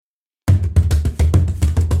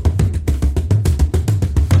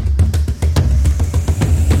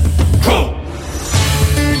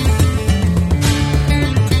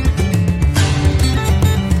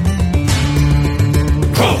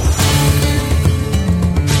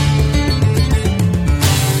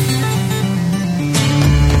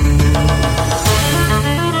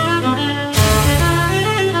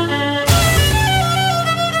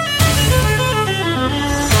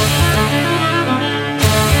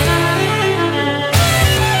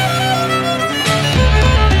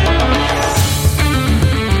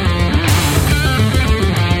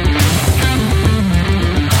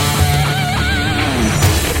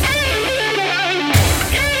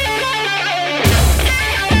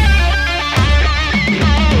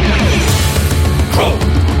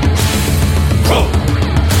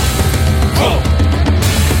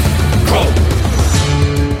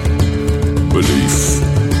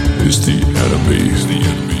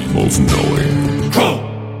snowy.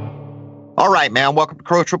 All right, man. Welcome to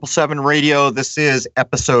Crow 777 Radio. This is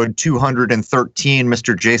episode 213.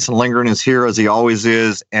 Mr. Jason Lindgren is here, as he always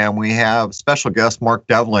is. And we have special guest Mark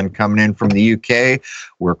Devlin coming in from the UK,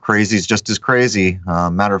 where crazy is just as crazy.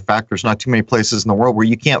 Matter of fact, there's not too many places in the world where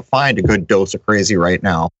you can't find a good dose of crazy right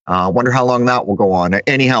now. Wonder how long that will go on.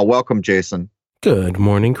 Anyhow, welcome, Jason. Good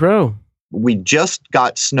morning, Crow. We just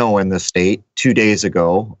got snow in the state 2 days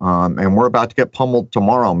ago, and we're about to get pummeled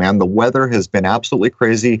tomorrow, man. The weather has been absolutely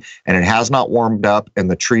crazy, and it has not warmed up, and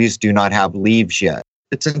the trees do not have leaves yet.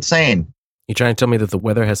 It's insane. You trying to tell me that the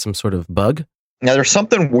weather has some sort of bug? Now, there's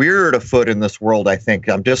something weird afoot in this world, I think.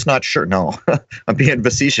 I'm just not sure. No, I'm being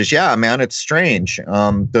facetious. Yeah, man, it's strange.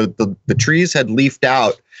 The trees had leafed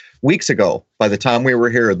out weeks ago. By the time we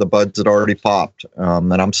were here, the buds had already popped.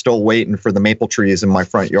 And I'm still waiting for the maple trees in my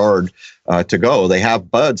front yard to go. They have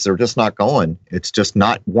buds. They're just not going. It's just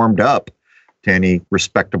not warmed up to any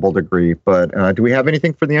respectable degree. But do we have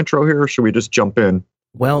anything for the intro here, or should we just jump in?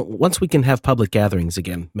 Well, once we can have public gatherings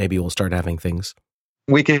again, maybe we'll start having things.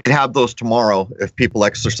 We could have those tomorrow if people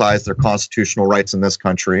exercise their constitutional rights in this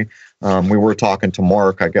country. We were talking to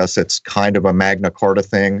Mark. I guess it's kind of a Magna Carta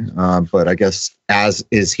thing, but I guess as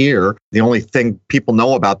is here, the only thing people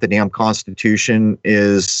know about the damn Constitution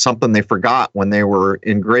is something they forgot when they were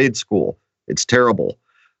in grade school. It's terrible.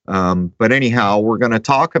 But anyhow, we're going to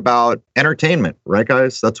talk about entertainment, right,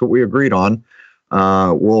 guys? That's what we agreed on.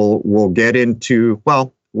 We'll get into,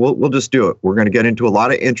 well, We'll just do it. We're going to get into a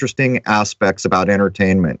lot of interesting aspects about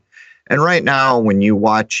entertainment. And right now, when you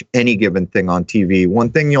watch any given thing on TV, one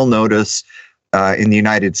thing you'll notice in the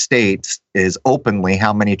United States is openly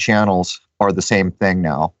how many channels are the same thing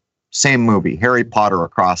now. Same movie, Harry Potter,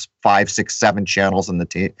 across 5, 6, 7 channels in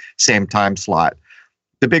the same time slot.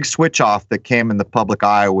 The big switch off that came in the public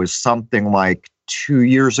eye was something like 2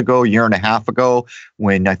 years ago, year and a half ago,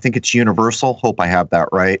 when I think it's Universal, hope I have that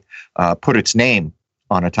right, put its name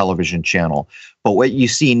on a television channel. But what you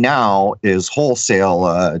see now is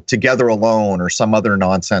wholesale, Together Alone or some other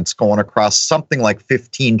nonsense going across something like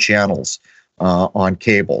 15 channels on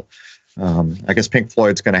cable. I guess Pink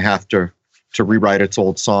Floyd's going to have to rewrite its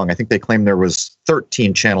old song. I think they claim there was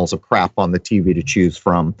 13 channels of crap on the TV to choose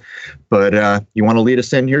from. But you want to lead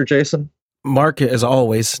us in here, Jason? Mark, as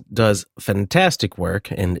always, does fantastic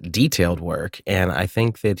work and detailed work, and I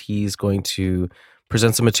think that he's going to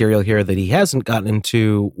present some material here that he hasn't gotten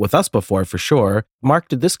into with us before, for sure. Mark,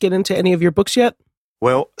 did this get into any of your books yet?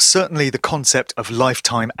 Well, certainly the concept of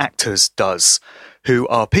lifetime actors does, who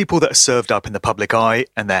are people that are served up in the public eye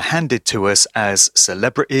and they're handed to us as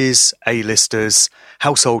celebrities, A-listers,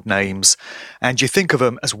 household names, and you think of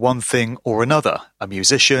them as one thing or another: a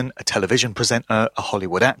musician, a television presenter, a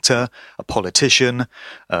Hollywood actor, a politician,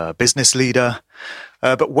 a business leader.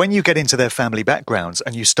 But when you get into their family backgrounds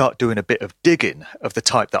and you start doing a bit of digging of the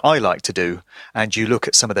type that I like to do, and you look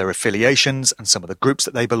at some of their affiliations and some of the groups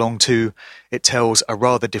that they belong to, it tells a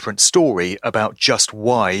rather different story about just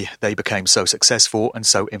why they became so successful and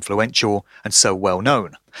so influential and so well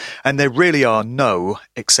known. And there really are no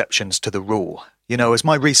exceptions to the rule. You know, as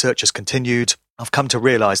my research has continued, I've come to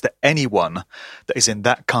realize that anyone that is in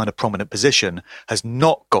that kind of prominent position has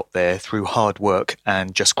not got there through hard work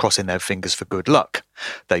and just crossing their fingers for good luck.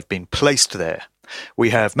 They've been placed there. We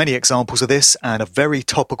have many examples of this, and a very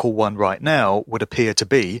topical one right now would appear to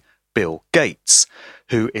be Bill Gates,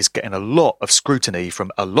 who is getting a lot of scrutiny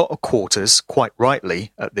from a lot of quarters, quite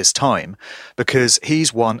rightly, at this time, because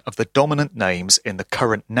he's one of the dominant names in the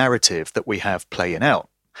current narrative that we have playing out.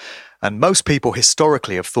 And most people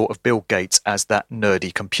historically have thought of Bill Gates as that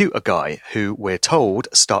nerdy computer guy who, we're told,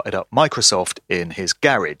 started up Microsoft in his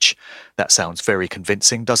garage. That sounds very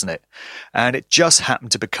convincing, doesn't it? And it just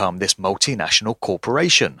happened to become this multinational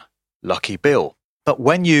corporation. Lucky Bill. But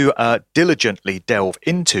when you diligently delve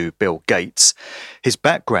into Bill Gates, his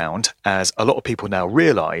background, as a lot of people now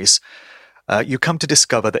realise, you come to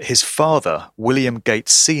discover that his father, William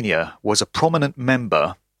Gates Sr., was a prominent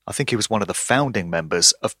member, I think he was one of the founding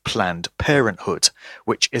members of Planned Parenthood,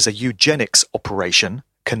 which is a eugenics operation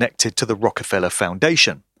connected to the Rockefeller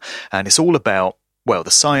Foundation. And it's all about, well,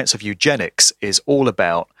 the science of eugenics is all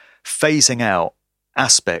about phasing out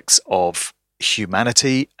aspects of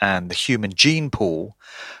humanity and the human gene pool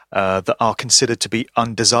that are considered to be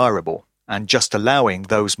undesirable, and just allowing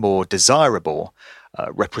those more desirable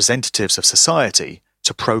representatives of society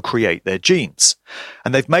to procreate their genes.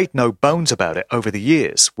 And they've made no bones about it over the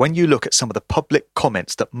years. When you look at some of the public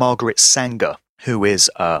comments that Margaret Sanger, who is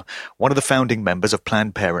one of the founding members of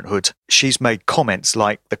Planned Parenthood, she's made comments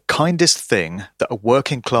like the kindest thing that a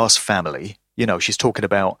working class family, you know, she's talking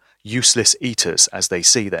about useless eaters as they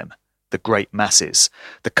see them, the great masses,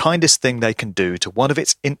 the kindest thing they can do to one of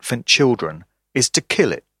its infant children is to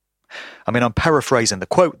kill it. I mean, I'm paraphrasing the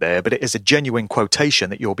quote there, but it is a genuine quotation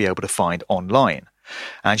that you'll be able to find online.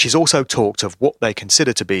 And she's also talked of what they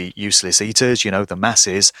consider to be useless eaters, the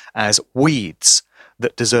masses, as weeds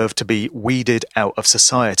that deserve to be weeded out of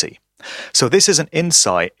society. So this is an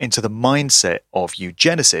insight into the mindset of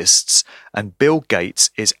eugenicists, and Bill Gates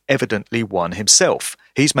is evidently one himself.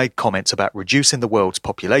 He's made comments about reducing the world's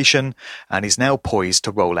population, and is now poised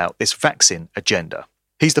to roll out this vaccine agenda.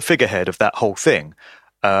 He's the figurehead of that whole thing.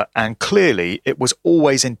 And clearly, it was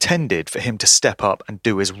always intended for him to step up and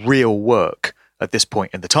do his real work at this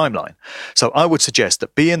point in the timeline. So I would suggest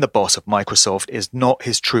that being the boss of Microsoft is not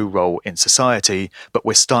his true role in society, but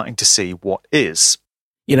we're starting to see what is.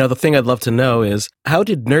 The thing I'd love to know is, how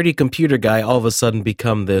did Nerdy Computer Guy all of a sudden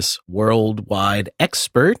become this worldwide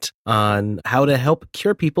expert on how to help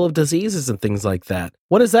cure people of diseases and things like that?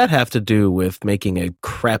 What does that have to do with making a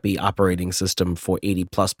crappy operating system for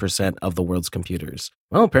 80+% of the world's computers?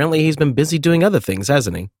 Well, apparently he's been busy doing other things,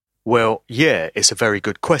 hasn't he? Well, yeah, it's a very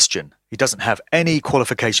good question. He doesn't have any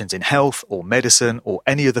qualifications in health or medicine or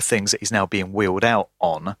any of the things that he's now being wheeled out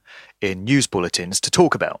on in news bulletins to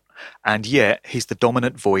talk about. And yet, he's the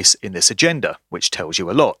dominant voice in this agenda, which tells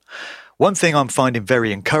you a lot. One thing I'm finding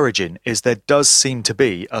very encouraging is there does seem to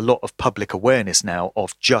be a lot of public awareness now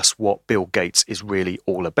of just what Bill Gates is really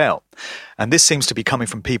all about. And this seems to be coming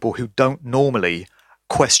from people who don't normally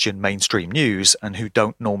question mainstream news and who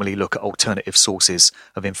don't normally look at alternative sources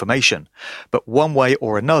of information. But one way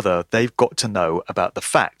or another, they've got to know about the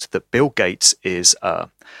fact that Bill Gates is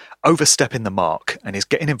overstepping the mark and is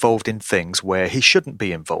getting involved in things where he shouldn't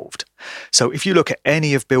be involved. So if you look at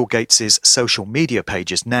any of Bill Gates's social media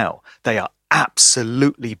pages now, they are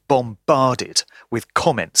absolutely bombarded with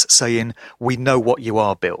comments saying, "We know what you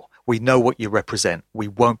are, Bill. We know what you represent. We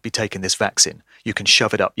won't be taking this vaccine. You can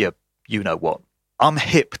shove it up your you-know-what. I'm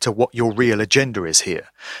hip to what your real agenda is here."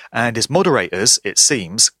 And his moderators, it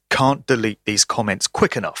seems, can't delete these comments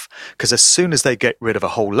quick enough, because as soon as they get rid of a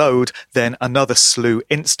whole load, then another slew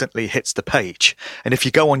instantly hits the page. And if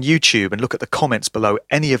you go on YouTube and look at the comments below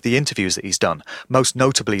any of the interviews that he's done, most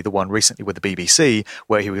notably the one recently with the BBC,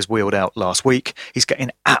 where he was wheeled out last week, he's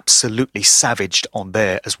getting absolutely savaged on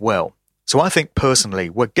there as well. So I think personally,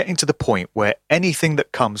 we're getting to the point where anything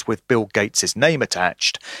that comes with Bill Gates' name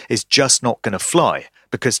attached is just not going to fly,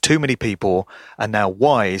 because too many people are now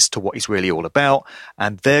wise to what he's really all about,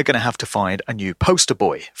 and they're going to have to find a new poster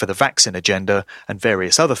boy for the vaccine agenda and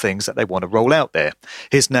various other things that they want to roll out there.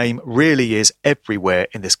 His name really is everywhere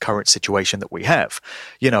in this current situation that we have.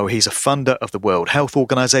 He's a funder of the World Health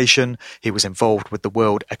Organization. He was involved with the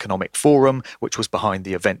World Economic Forum, which was behind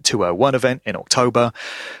the Event 201 event in October.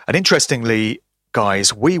 And interestingly,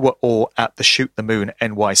 guys, we were all at the Shoot the Moon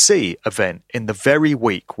NYC event in the very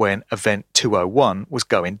week when Event 201 was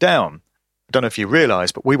going down. I don't know if you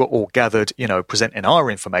realise, but we were all gathered, presenting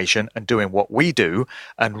our information and doing what we do.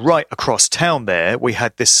 And right across town there, we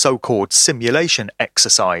had this so-called simulation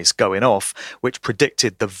exercise going off, which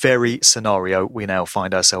predicted the very scenario we now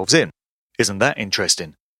find ourselves in. Isn't that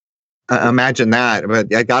interesting? Imagine that.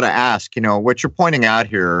 But I got to ask, what you're pointing out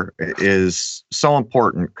here is so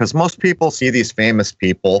important, because most people see these famous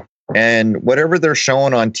people and whatever they're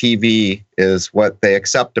showing on TV is what they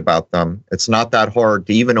accept about them. It's not that hard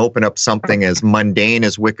to even open up something as mundane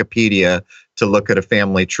as Wikipedia to look at a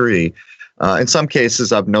family tree. In some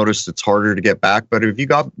cases, I've noticed it's harder to get back. But have you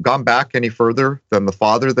gone back any further than the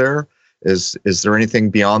father there? Is there anything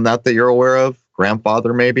beyond that you're aware of?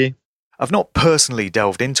 Grandfather, maybe? I've not personally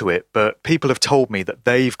delved into it, but people have told me that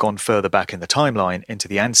they've gone further back in the timeline into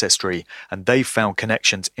the ancestry, and they've found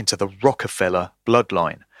connections into the Rockefeller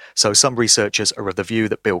bloodline. So some researchers are of the view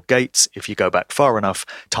that Bill Gates, if you go back far enough,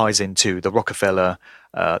 ties into the Rockefeller,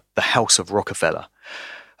 the House of Rockefeller.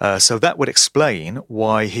 So that would explain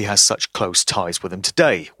why he has such close ties with them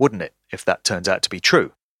today, wouldn't it, if that turns out to be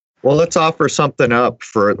true? Well, let's offer something up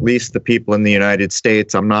for at least the people in the United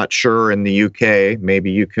States. I'm not sure in the UK.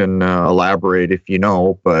 Maybe you can elaborate if you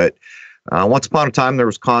know. But once upon a time, there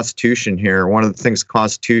was Constitution here. One of the things the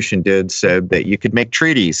Constitution did said that you could make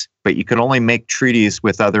treaties, but you could only make treaties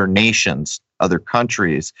with other nations, other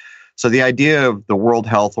countries. So the idea of the World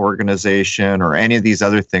Health Organization or any of these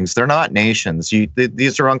other things, they're not nations.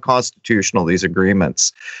 These are unconstitutional, these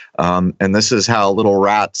agreements. And this is how little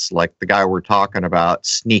rats like the guy we're talking about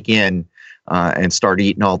sneak in and start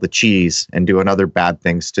eating all the cheese and doing other bad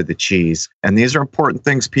things to the cheese. And these are important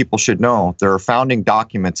things people should know. There are founding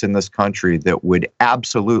documents in this country that would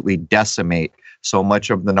absolutely decimate so much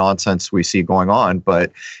of the nonsense we see going on.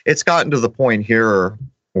 But it's gotten to the point here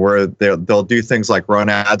where they'll do things like run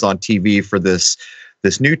ads on TV for this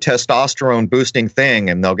new testosterone boosting thing,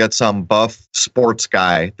 and they'll get some buff sports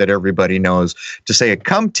guy that everybody knows to say,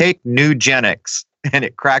 come take Nugenics. And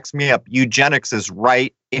it cracks me up. Eugenics is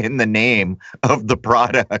right in the name of the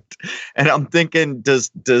product. And I'm thinking,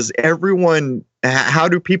 does everyone, how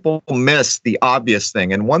do people miss the obvious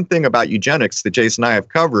thing? And one thing about eugenics that Jason and I have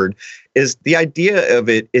covered is the idea of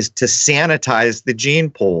it is to sanitize the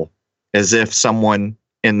gene pool as if someone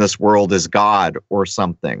in this world is God or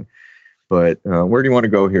something. But where do you want to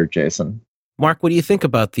go here, Jason? Mark, what do you think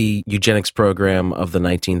about the eugenics program of the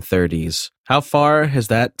 1930s? How far has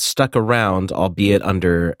that stuck around, albeit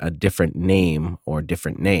under a different name or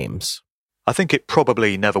different names? I think it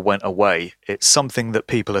probably never went away. It's something that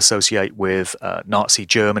people associate with Nazi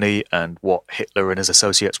Germany and what Hitler and his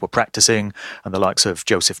associates were practicing, and the likes of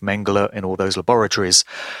Joseph Mengele in all those laboratories.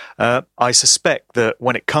 I suspect that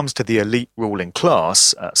when it comes to the elite ruling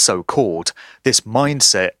class, so-called, this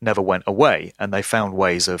mindset never went away, and they found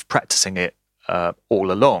ways of practicing it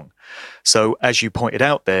all along. So, as you pointed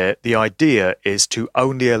out there, the idea is to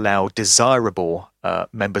only allow desirable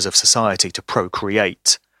members of society to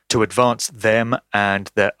procreate, to advance them and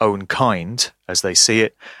their own kind, as they see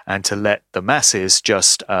it, and to let the masses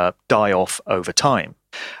just die off over time.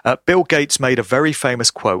 Bill Gates made a very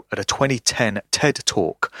famous quote at a 2010 TED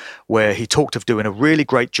Talk, where he talked of doing a really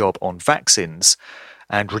great job on vaccines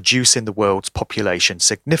and reducing the world's population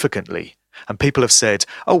significantly. And people have said,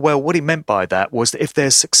 oh, well, what he meant by that was that if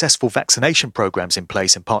there's successful vaccination programs in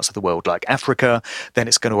place in parts of the world like Africa, then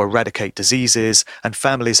it's going to eradicate diseases, and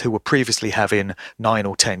families who were previously having 9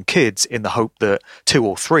 or 10 kids in the hope that 2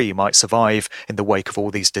 or 3 might survive in the wake of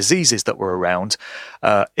all these diseases that were around.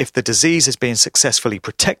 If the disease is being successfully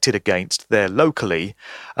protected against there locally,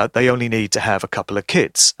 they only need to have a couple of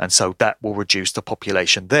kids. And so that will reduce the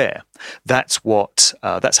population there. That's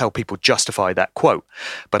how people justify that quote.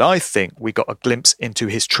 But I think we got a glimpse into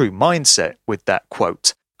his true mindset with that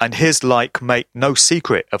quote. And his like make no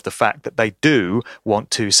secret of the fact that they do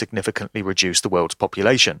want to significantly reduce the world's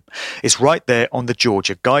population. It's right there on the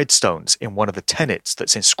Georgia Guidestones in one of the tenets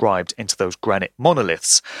that's inscribed into those granite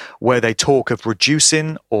monoliths, where they talk of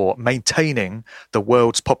reducing or maintaining the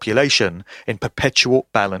world's population in perpetual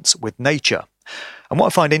balance with nature. And what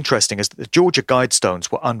I find interesting is that the Georgia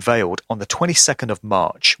Guidestones were unveiled on the 22nd of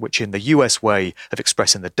March, which in the US way of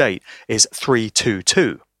expressing the date is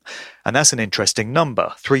 322. And that's an interesting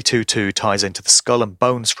number. 322 ties into the Skull and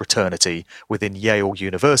Bones fraternity within Yale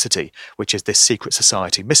University, which is this secret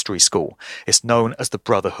society mystery school. It's known as the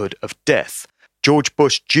Brotherhood of Death. George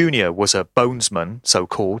Bush Jr. was a bonesman,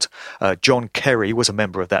 so-called. John Kerry was a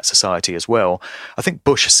member of that society as well. I think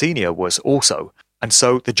Bush Sr. was also. And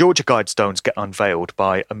so the Georgia Guidestones get unveiled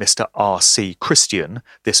by a Mr. R.C. Christian,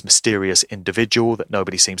 this mysterious individual that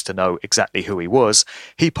nobody seems to know exactly who he was.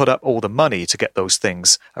 He put up all the money to get those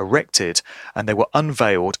things erected, and they were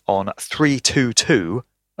unveiled on 3/22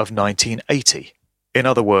 of 1980. In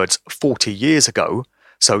other words, 40 years ago.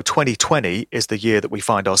 So 2020 is the year that we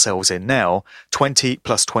find ourselves in now. 20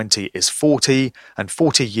 plus 20 is 40, and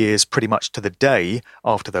 40 years pretty much to the day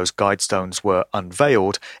after those Guidestones were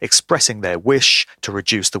unveiled, expressing their wish to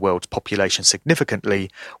reduce the world's population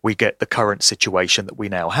significantly, we get the current situation that we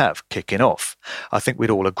now have kicking off. I think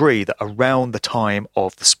we'd all agree that around the time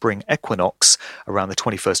of the spring equinox, around the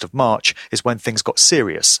 21st of March, is when things got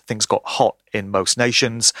serious, things got hot in most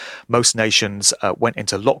nations. Most nations went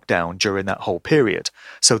into lockdown during that whole period.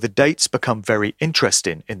 So the dates become very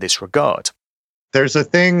interesting in this regard. There's a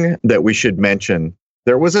thing that we should mention.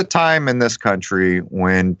 There was a time in this country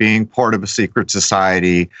when being part of a secret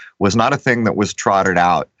society was not a thing that was trotted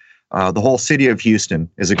out. The whole city of Houston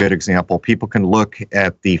is a good example. People can look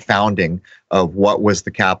at the founding of what was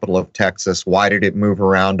the capital of Texas. Why did it move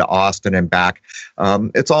around to Austin and back?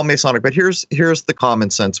 It's all Masonic, but here's the common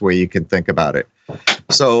sense way you can think about it.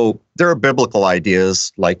 So there are biblical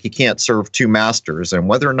ideas like you can't serve 2 masters, and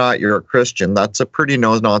whether or not you're a Christian, that's a pretty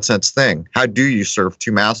no-nonsense thing. How do you serve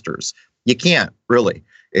 2 masters? You can't, really.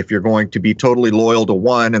 If you're going to be totally loyal to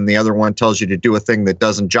one and the other one tells you to do a thing that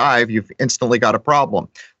doesn't jive, you've instantly got a problem.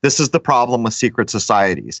 This is the problem with secret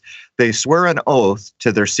societies. They swear an oath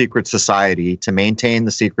to their secret society to maintain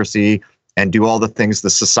the secrecy and do all the things the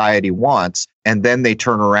society wants. And then they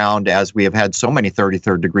turn around, as we have had so many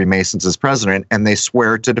 33rd degree Masons as president, and they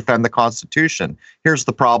swear to defend the Constitution. Here's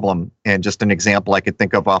the problem, and just an example I could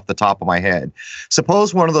think of off the top of my head.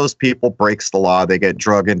 Suppose one of those people breaks the law, they get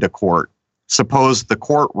drug into court. Suppose the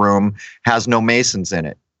courtroom has no Masons in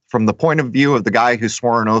it. From the point of view of the guy who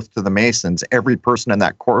swore an oath to the Masons, every person in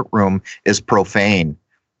that courtroom is profane.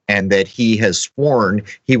 and that he has sworn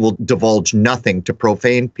he will divulge nothing to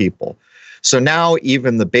profane people. So now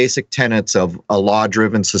even the basic tenets of a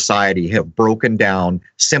law-driven society have broken down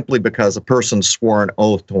simply because a person swore an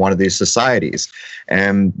oath to one of these societies.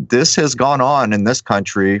 And this has gone on in this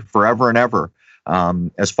country forever and ever.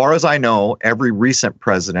 As far as I know, every recent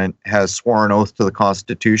president has sworn an oath to the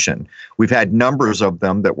Constitution. We've had numbers of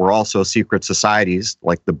them that were also secret societies,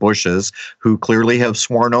 like the Bushes, who clearly have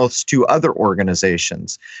sworn oaths to other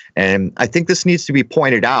organizations. And I think this needs to be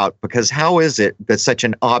pointed out, because how is it that such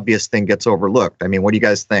an obvious thing gets overlooked? I mean, what do you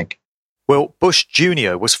guys think? Well, Bush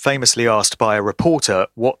Jr. was famously asked by a reporter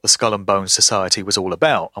what the Skull and Bones Society was all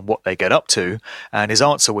about and what they get up to, and his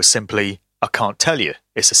answer was simply, "I can't tell you,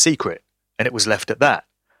 it's a secret." And it was left at that.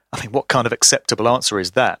 I mean, what kind of acceptable answer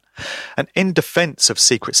is that? And in defense of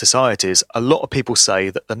secret societies, a lot of people say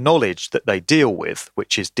that the knowledge that they deal with,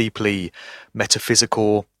 which is deeply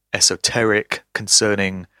metaphysical, esoteric,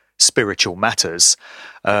 concerning spiritual matters,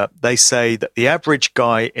 they say that the average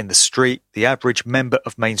guy in the street, the average member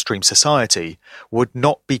of mainstream society, would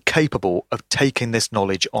not be capable of taking this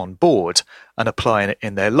knowledge on board and applying it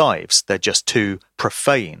in their lives. They're just too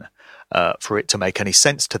profane for it to make any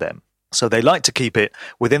sense to them. So they like to keep it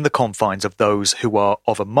within the confines of those who are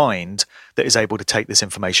of a mind that is able to take this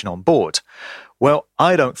information on board. Well,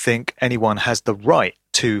 I don't think anyone has the right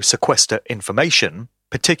to sequester information,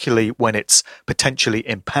 particularly when it's potentially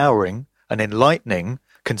empowering and enlightening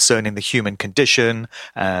concerning the human condition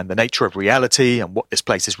and the nature of reality and what this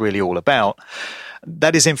place is really all about.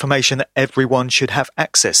 That is information that everyone should have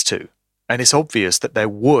access to. And it's obvious that there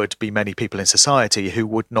would be many people in society who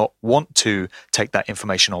would not want to take that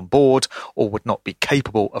information on board or would not be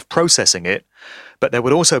capable of processing it. But there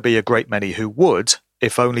would also be a great many who would,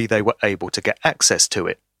 if only they were able to get access to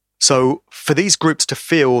it. So for these groups to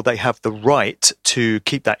feel they have the right to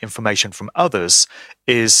keep that information from others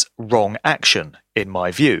is wrong action, in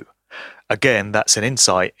my view. Again, that's an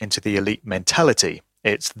insight into the elite mentality.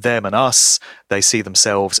 It's them and us. They see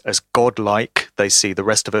themselves as godlike. They see the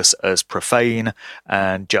rest of us as profane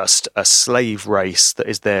and just a slave race that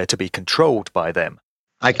is there to be controlled by them.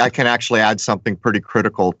 I can actually add something pretty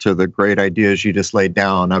critical to the great ideas you just laid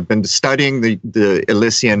down. I've been studying the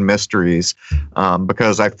Elysian mysteries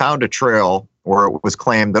because I found a trail where it was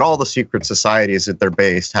claimed that all the secret societies at their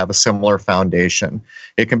base have a similar foundation.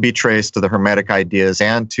 It can be traced to the Hermetic ideas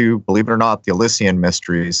and to, believe it or not, the Elysian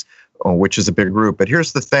mysteries, which is a big group. But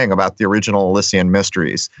here's the thing about the original Elysian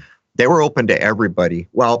mysteries. They were open to everybody.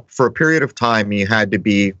 Well, for a period of time, you had to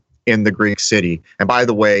be in the Greek city. And by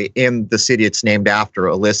the way, in the city it's named after,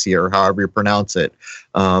 Elysia, or however you pronounce it,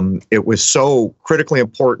 it was so critically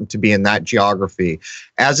important to be in that geography.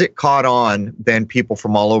 As it caught on, then people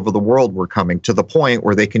from all over the world were coming, to the point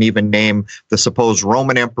where they can even name the supposed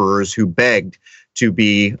Roman emperors who begged to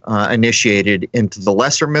be initiated into the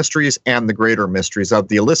lesser mysteries and the greater mysteries of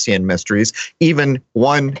the Elysian mysteries, even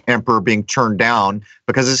one emperor being turned down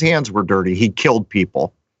because his hands were dirty. He killed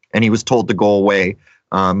people, and he was told to go away.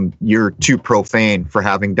 You're too profane for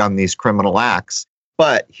having done these criminal acts.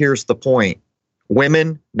 But here's the point.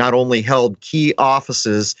 Women not only held key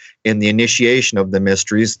offices in the initiation of the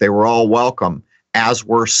mysteries, they were all welcome, as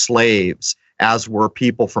were slaves, as were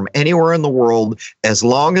people from anywhere in the world, as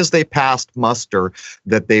long as they passed muster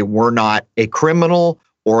that they were not a criminal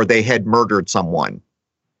or they had murdered someone.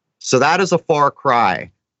 So that is a far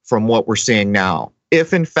cry from what we're seeing now.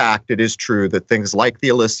 If, in fact, it is true that things like the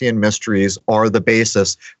Elysian mysteries are the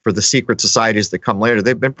basis for the secret societies that come later,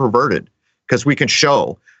 they've been perverted, because we can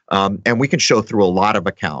show, and we can show through a lot of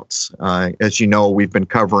accounts. As you know, we've been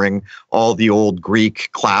covering all the old Greek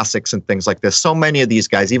classics and things like this. So many of these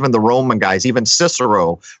guys, even the Roman guys, even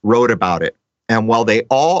Cicero wrote about it. And while they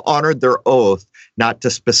all honored their oath not to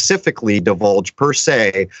specifically divulge per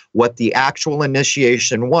se what the actual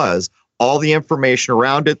initiation was, all the information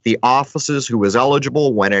around it, the offices, who was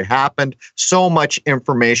eligible, when it happened, so much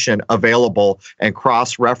information available, and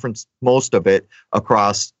cross-referenced most of it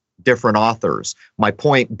across different authors. My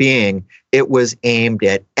point being, it was aimed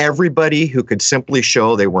at everybody who could simply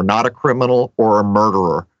show they were not a criminal or a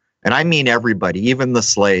murderer. And I mean everybody, even the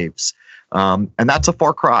slaves. And that's a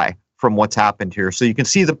far cry from what's happened here. So you can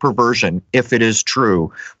see the perversion, if it is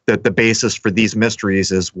true, that the basis for these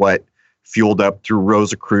mysteries is what fueled up through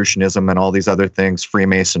Rosicrucianism and all these other things,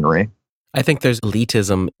 Freemasonry. I think there's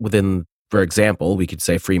elitism within, for example, we could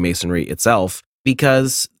say Freemasonry itself,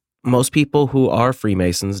 because most people who are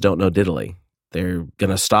Freemasons don't know diddly. They're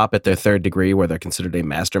going to stop at their third degree where they're considered a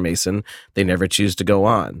Master Mason. They never choose to go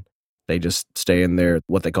on. They just stay in their,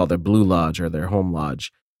 what they call their Blue Lodge or their home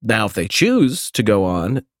lodge. Now, if they choose to go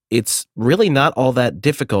on, it's really not all that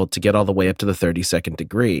difficult to get all the way up to the 32nd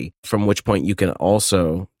degree, from which point you can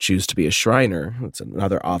also choose to be a Shriner. That's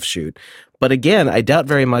another offshoot. But again, I doubt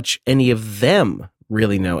very much any of them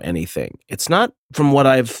really know anything. It's not, from what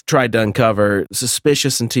I've tried to uncover,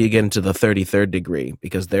 suspicious until you get into the 33rd degree,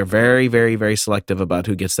 because they're very, very, very selective about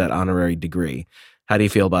who gets that honorary degree. How do you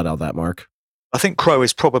feel about all that, Mark? I think Crow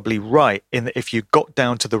is probably right in that if you got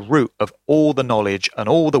down to the root of all the knowledge and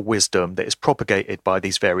all the wisdom that is propagated by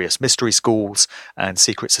these various mystery schools and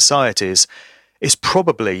secret societies, it's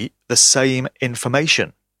probably the same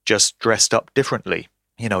information, just dressed up differently.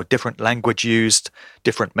 You know, different language used,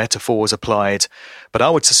 different metaphors applied. But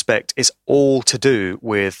I would suspect it's all to do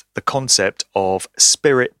with the concept of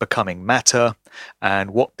spirit becoming matter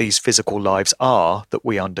and what these physical lives are that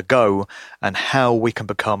we undergo and how we can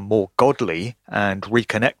become more godly and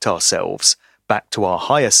reconnect ourselves back to our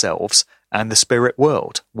higher selves and the spirit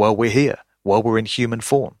world while we're here, while we're in human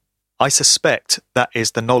form. I suspect that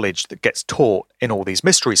is the knowledge that gets taught in all these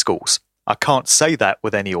mystery schools. I can't say that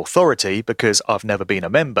with any authority because I've never been a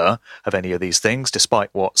member of any of these things,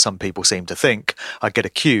 despite what some people seem to think. I get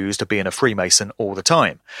accused of being a Freemason all the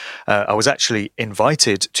time. I was actually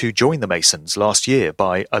invited to join the Masons last year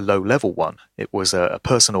by a low-level one. It was a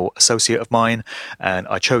personal associate of mine, and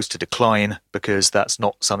I chose to decline because that's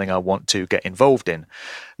not something I want to get involved in.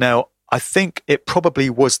 Now, I think it probably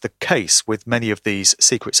was the case with many of these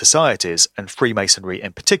secret societies, and Freemasonry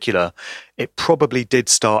in particular. It probably did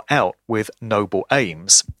start out with noble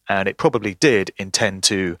aims, and it probably did intend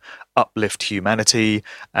to uplift humanity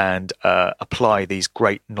and apply these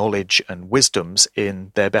great knowledge and wisdoms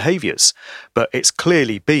in their behaviours. But it's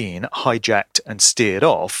clearly been hijacked and steered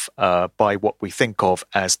off by what we think of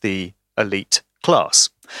as the elite class.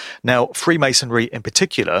 Now, Freemasonry in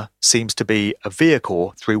particular seems to be a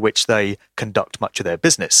vehicle through which they conduct much of their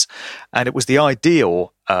business. And it was the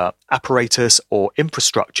ideal apparatus or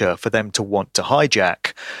infrastructure for them to want to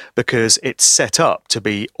hijack because it's set up to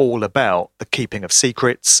be all about the keeping of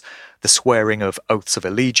secrets, the swearing of oaths of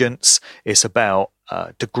allegiance. It's about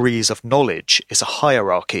degrees of knowledge. It's a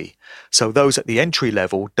hierarchy. So those at the entry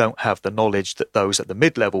level don't have the knowledge that those at the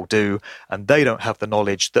mid-level do, and they don't have the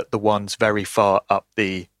knowledge that the ones very far up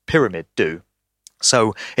the pyramid do.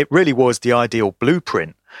 So it really was the ideal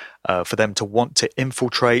blueprint for them to want to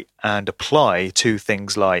infiltrate and apply to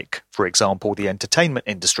things like, for example, the entertainment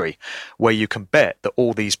industry, where you can bet that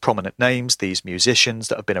all these prominent names, these musicians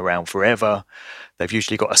that have been around forever, they've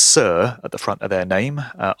usually got a Sir at the front of their name.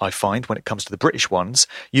 I find when it comes to the British ones,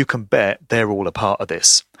 you can bet they're all a part of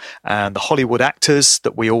this. And the Hollywood actors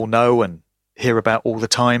that we all know and hear about all the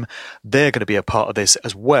time, they're going to be a part of this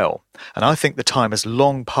as well. And I think the time has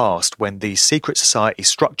long passed when these secret society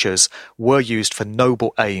structures were used for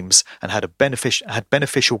noble aims and had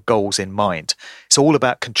beneficial goals in mind. It's all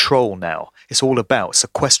about control now. It's all about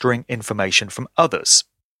sequestering information from others.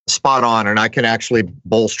 Spot on, and I can actually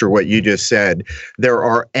bolster what you just said. There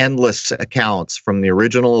are endless accounts from the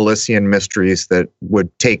original Elysian mysteries that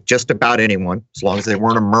would take just about anyone, as long as they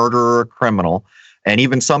weren't a murderer or a criminal, and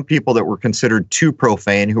even some people that were considered too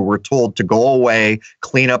profane, who were told to go away,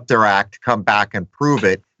 clean up their act, come back and prove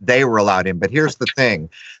it, they were allowed in. But here's the thing.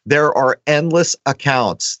 There are endless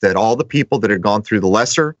accounts that all the people that had gone through the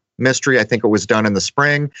lesser mystery, I think it was done in the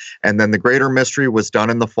spring, and then the greater mystery was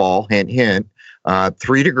done in the fall, hint, hint,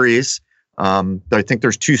 3 degrees. I think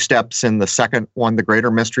there's 2 steps in the second one, the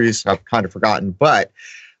greater mysteries, I've kind of forgotten, but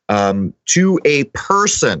to a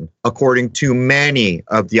person, according to many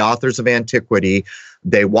of the authors of antiquity,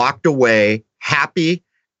 they walked away happy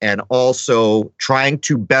and also trying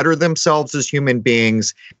to better themselves as human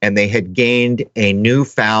beings, and they had gained a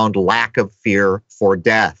newfound lack of fear for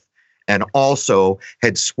death, and also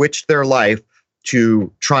had switched their life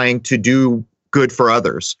to trying to do good for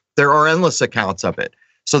others. There are endless accounts of it.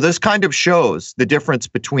 So this kind of shows the difference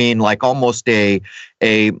between like almost I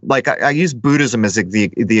use Buddhism as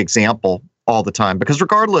the example all the time, because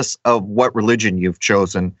regardless of what religion you've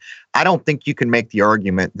chosen, I don't think you can make the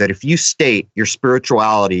argument that if you state your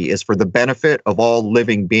spirituality is for the benefit of all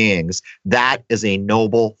living beings, that is a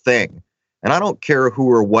noble thing. And I don't care who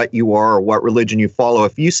or what you are or what religion you follow.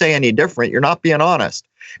 If you say any different, you're not being honest.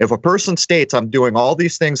 If a person states, I'm doing all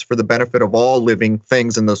these things for the benefit of all living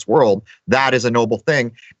things in this world, that is a noble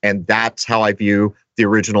thing. And that's how I view the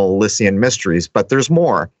original Elysian mysteries. But there's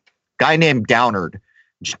more. Guy named Downard,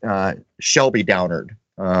 Shelby Downard.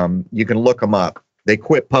 You can look him up. They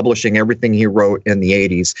quit publishing everything he wrote in the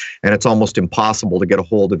 80s, and it's almost impossible to get a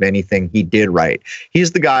hold of anything he did write.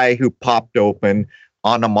 He's the guy who popped open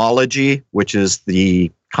onomology, which is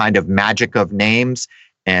the kind of magic of names,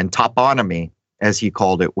 and toponymy. as he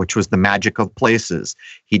called it, which was the magic of places.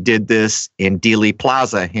 He did this in Dealey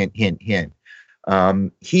Plaza, hint, hint, hint.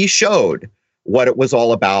 He showed what it was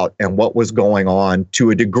all about and what was going on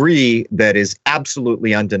to a degree that is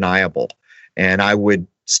absolutely undeniable. And I would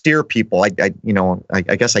steer people. I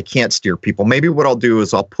guess I can't steer people. Maybe what I'll do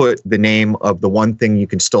is I'll put the name of the one thing you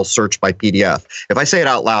can still search by PDF. If I say it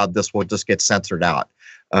out loud, this will just get censored out.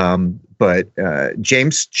 But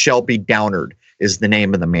James Shelby Downard is the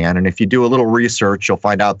name of the man. And if you do a little research, you'll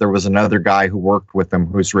find out there was another guy who worked with him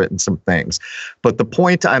who's written some things. But the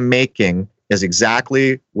point I'm making is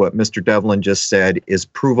exactly what Mr. Devlin just said is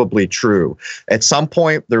provably true. At some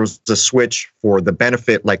point, there was a switch for the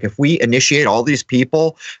benefit. Like if we initiate all these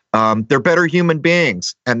people, they're better human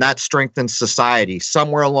beings, and that strengthens society.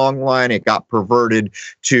 Somewhere along the line, it got perverted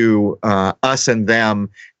to us and them,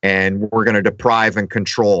 and we're going to deprive and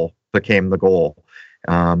control became the goal.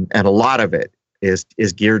 And a lot of it is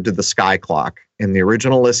geared to the sky clock. In the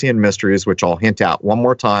original Elysian Mysteries, which I'll hint at one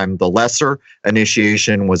more time, the lesser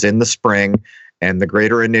initiation was in the spring and the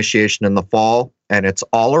greater initiation in the fall. And it's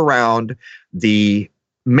all around the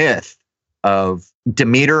myth of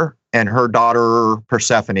Demeter and her daughter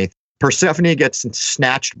Persephone. Persephone gets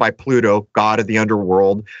snatched by Pluto, god of the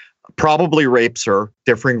underworld, probably rapes her,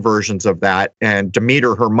 differing versions of that. And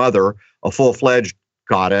Demeter, her mother, a full-fledged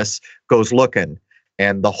goddess, goes looking.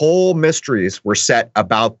 And the whole mysteries were set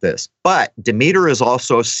about this. But Demeter is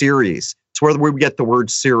also Ceres. It's where we get the word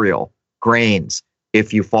cereal, grains,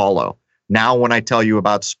 if you follow. Now, when I tell you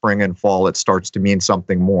about spring and fall, it starts to mean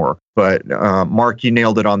something more. But Mark, you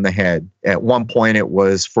nailed it on the head. At one point, it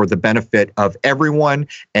was for the benefit of everyone,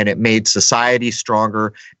 and it made society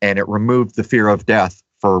stronger, and it removed the fear of death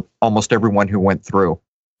for almost everyone who went through.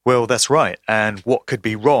 Well, that's right. And what could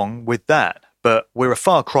be wrong with that? But we're a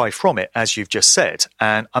far cry from it, as you've just said.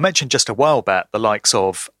 And I mentioned just a while back the likes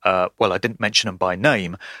of, I didn't mention them by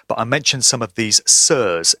name, but I mentioned some of these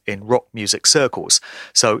sirs in rock music circles.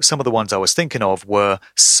 So some of the ones I was thinking of were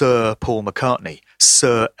Sir Paul McCartney,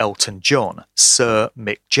 Sir Elton John, Sir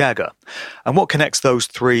Mick Jagger. And what connects those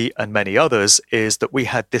three and many others is that we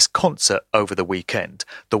had this concert over the weekend,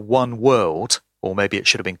 the One World, or maybe it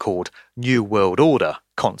should have been called New World Order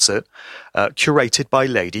concert, curated by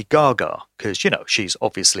Lady Gaga, because, she's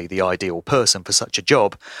obviously the ideal person for such a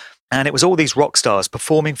job. And it was all these rock stars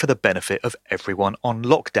performing for the benefit of everyone on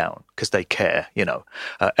lockdown, because they care,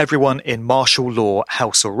 everyone in martial law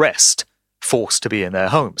house arrest, forced to be in their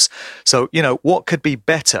homes. So, what could be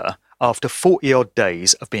better after 40-odd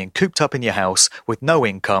days of being cooped up in your house with no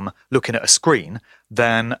income, looking at a screen,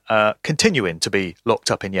 than continuing to be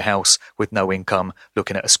locked up in your house with no income,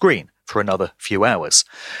 looking at a screen for another few hours.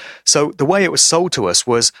 So the way it was sold to us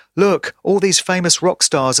was, look, all these famous rock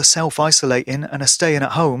stars are self-isolating and are staying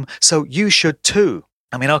at home, so you should too.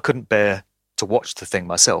 I mean, I couldn't bear to watch the thing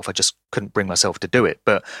myself. I just couldn't bring myself to do it.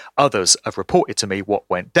 But others have reported to me what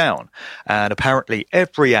went down. And apparently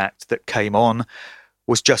every act that came on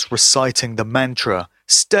was just reciting the mantra,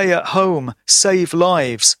 stay at home, save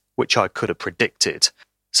lives, which I could have predicted.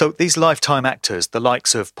 So these lifetime actors, the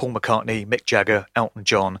likes of Paul McCartney, Mick Jagger, Elton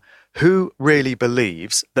John, who really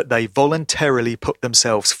believes that they voluntarily put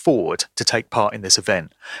themselves forward to take part in this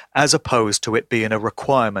event, as opposed to it being a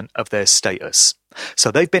requirement of their status?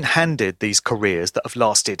 So they've been handed these careers that have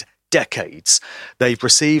lasted decades. They've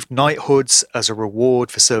received knighthoods as a reward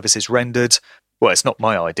for services rendered. Well, it's not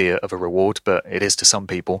my idea of a reward, but it is to some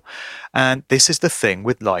people. And this is the thing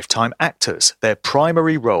with lifetime actors. Their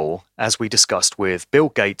primary role, as we discussed with Bill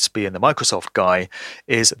Gates being the Microsoft guy,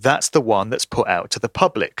 is that's the one that's put out to the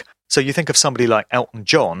public. So you think of somebody like Elton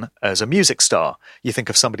John as a music star. You think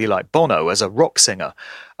of somebody like Bono as a rock singer.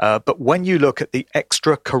 But when you look at the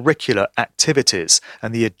extracurricular activities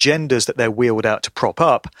and the agendas that they're wheeled out to prop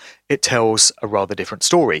up, it tells a rather different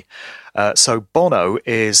story. So Bono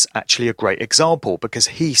is actually a great example because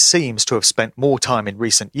he seems to have spent more time in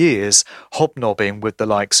recent years hobnobbing with the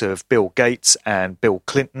likes of Bill Gates and Bill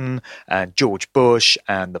Clinton and George Bush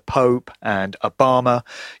and the Pope and Obama.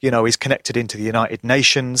 He's connected into the United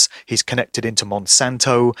Nations. He's connected into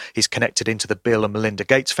Monsanto. He's connected into the Bill and Melinda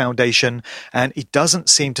Gates Foundation. And he doesn't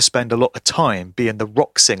seem to spend a lot of time being the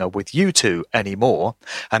rock singer with U2 anymore.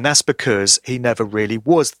 And that's because he never really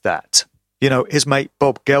was that. His mate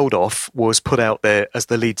Bob Geldof was put out there as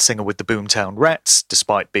the lead singer with the Boomtown Rats,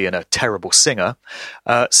 despite being a terrible singer.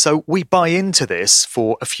 So we buy into this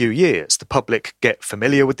for a few years. The public get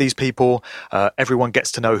familiar with these people. Everyone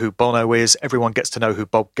gets to know who Bono is. Everyone gets to know who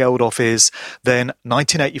Bob Geldof is. Then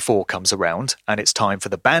 1984 comes around, and it's time for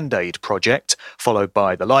the Band-Aid project, followed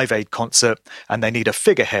by the Live Aid concert, and they need a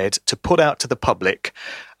figurehead to put out to the public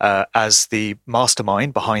as the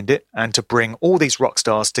mastermind behind it and to bring all these rock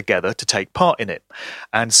stars together to take part in it.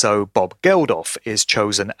 And so Bob Geldof is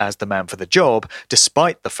chosen as the man for the job,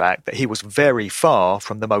 despite the fact that he was very far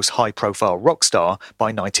from the most high-profile rock star by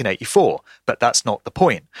 1984. But that's not the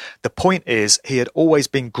point. The point is he had always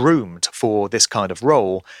been groomed for this kind of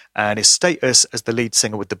role, and his status as the lead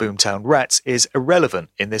singer with the Boomtown Rats is irrelevant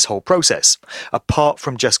in this whole process, apart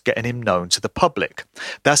from just getting him known to the public.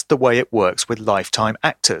 That's the way it works with lifetime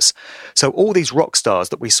actors. So all these rock stars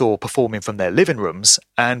that we saw performing from their living rooms,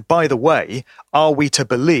 and by the way, are we to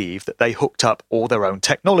believe that they hooked up all their own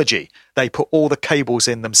technology? They put all the cables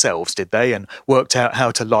in themselves, did they? And worked out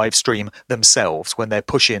how to live stream themselves when they're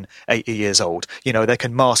pushing 80 years old. You know, they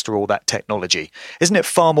can master all that technology. Isn't it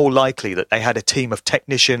far more likely that they had a team of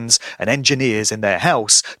technicians and engineers in their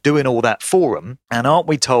house doing all that for them? And aren't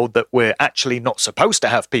we told that we're actually not supposed to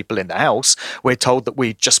have people in the house? We're told that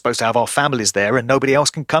we're just supposed to have our families there and nobody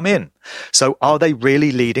else can come in. So are they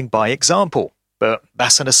really leading by example? But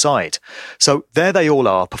that's an aside. So there they all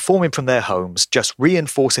are, performing from their homes, just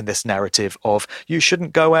reinforcing this narrative of you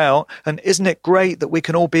shouldn't go out, and isn't it great that we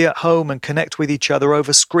can all be at home and connect with each other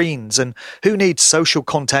over screens, and who needs social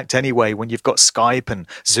contact anyway when you've got Skype and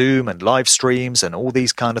Zoom and live streams and all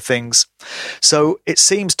these kind of things. So it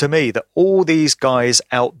seems to me that all these guys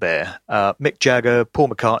out there, Mick Jagger, Paul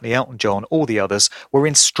McCartney, Elton John, all the others, were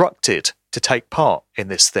instructed to take part in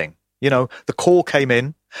this thing. You know, the call came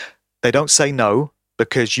in. They don't say no,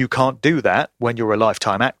 because you can't do that when you're a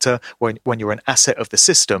lifetime actor, when you're an asset of the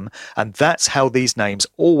system. And that's how these names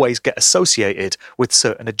always get associated with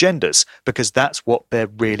certain agendas, because that's what they're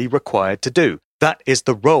really required to do. That is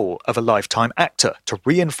the role of a lifetime actor, to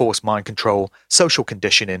reinforce mind control, social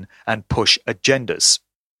conditioning, and push agendas.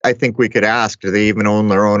 I think we could ask, do they even own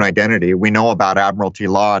their own identity? We know about admiralty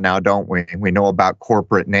law now, don't we? We know about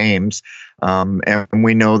corporate names. And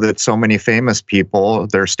we know that so many famous people,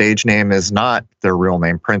 their stage name is not their real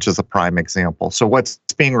name. Prince is a prime example. So what's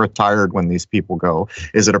being retired when these people go?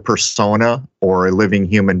 Is it a persona or a living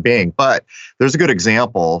human being? But there's a good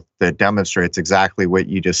example that demonstrates exactly what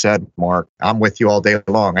you just said, Mark. I'm with you all day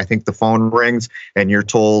long. I think the phone rings and you're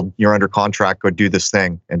told you're under contract, go do this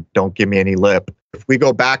thing and don't give me any lip. If we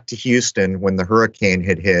go back to Houston when the hurricane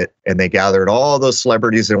had hit and they gathered all those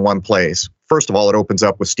celebrities in one place, first of all, it opens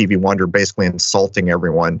up with Stevie Wonder basically insulting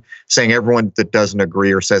everyone, saying everyone that doesn't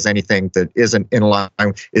agree or says anything that isn't in line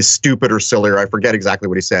is stupid or silly, or I forget exactly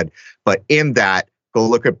what he said. But in that, go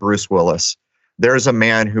look at Bruce Willis. There's a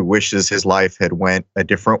man who wishes his life had went a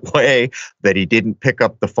different way, that he didn't pick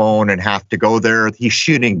up the phone and have to go there. He's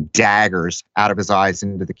shooting daggers out of his eyes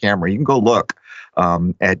into the camera. You can go look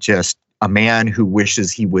at just a man who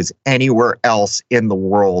wishes he was anywhere else in the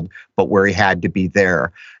world but where he had to be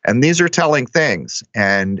there. And these are telling things.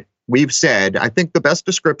 And we've said, I think the best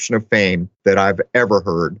description of fame that I've ever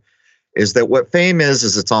heard is that what fame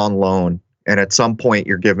is it's on loan. And at some point,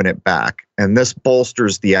 you're giving it back. And this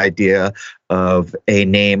bolsters the idea of a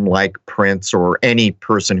name like Prince or any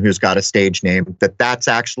person who's got a stage name, that's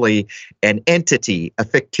actually an entity, a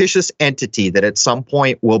fictitious entity that at some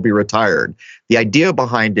point will be retired. The idea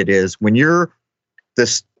behind it is when you're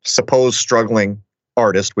this supposed struggling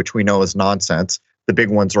artist, which we know is nonsense, the big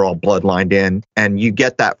ones are all bloodlined in, and you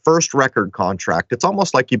get that first record contract, it's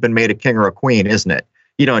almost like you've been made a king or a queen, isn't it?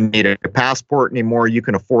 You don't need a passport anymore. You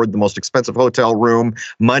can afford the most expensive hotel room.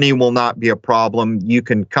 Money will not be a problem. You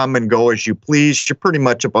can come and go as you please. You're pretty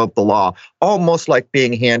much above the law, almost like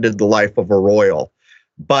being handed the life of a royal.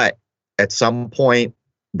 But at some point,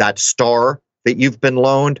 that star that you've been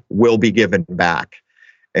loaned will be given back.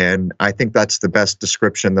 And I think that's the best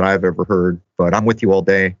description that I've ever heard. But I'm with you all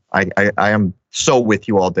day. I am so with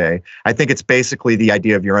you all day. I think it's basically the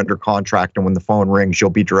idea of you're under contract, and when the phone rings, you'll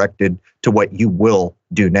be directed to what you will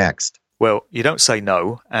do next. Well, you don't say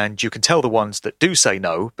no, and you can tell the ones that do say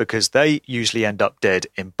no because they usually end up dead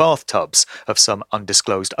in bathtubs of some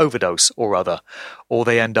undisclosed overdose or other. Or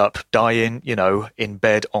they end up dying, in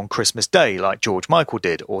bed on Christmas Day like George Michael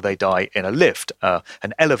did, or they die in a lift,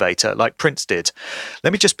 an elevator like Prince did.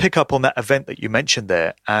 Let me just pick up on that event that you mentioned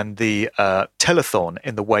there and the telethon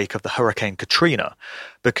in the wake of the Hurricane Katrina,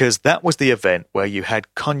 because that was the event where you had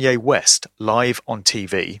Kanye West live on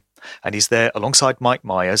TV. And he's there alongside Mike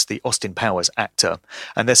Myers, the Austin Powers actor,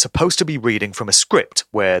 and they're supposed to be reading from a script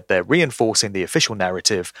where they're reinforcing the official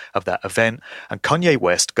narrative of that event, and Kanye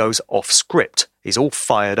West goes off script. He's all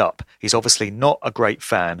fired up. He's obviously not a great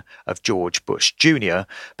fan of George Bush Jr.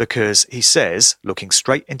 because he says, looking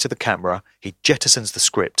straight into the camera, he jettisons the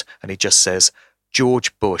script and he just says,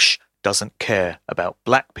 George Bush doesn't care about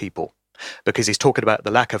black people. because he's talking about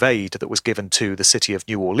the lack of aid that was given to the city of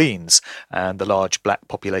New Orleans and the large black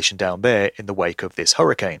population down there in the wake of this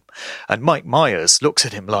hurricane. And Mike Myers looks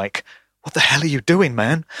at him like, what the hell are you doing,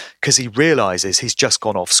 man? Because he realizes he's just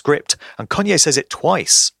gone off script. And Kanye says it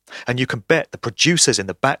twice. And you can bet the producers in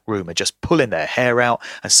the back room are just pulling their hair out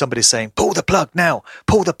and somebody's saying, pull the plug now,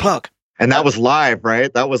 pull the plug. And that was live,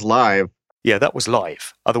 right? That was live. Yeah, that was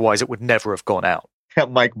live. Otherwise, it would never have gone out.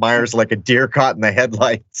 Mike Myers like a deer caught in the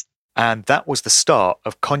headlights. And that was the start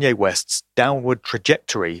of Kanye West's downward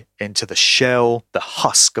trajectory into the shell, the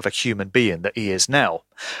husk of a human being that he is now.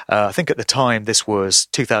 I think at the time this was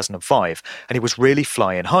 2005, and he was really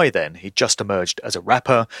flying high then. He'd just emerged as a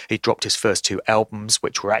rapper. He'd dropped his first 2 albums,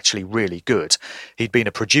 which were actually really good. He'd been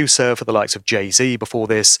a producer for the likes of Jay-Z before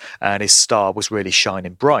this, and his star was really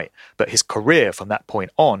shining bright. But his career from that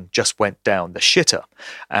point on just went down the shitter.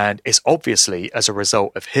 And it's obviously as a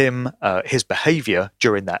result of him, his behavior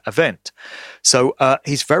during that event. So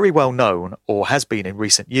he's very well known, or has been in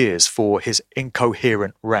recent years, for his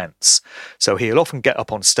incoherent rants. So he'll often get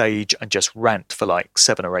up on stage and just rant for like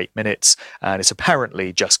 7 or 8 minutes, and it's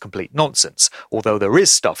apparently just complete nonsense, although there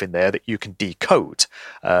is stuff in there that you can decode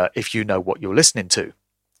if you know what you're listening to.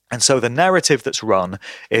 And so the narrative that's run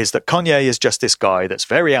is that Kanye is just this guy that's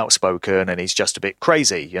very outspoken and he's just a bit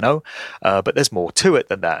crazy, you know? But there's more to it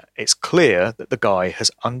than that. It's clear that the guy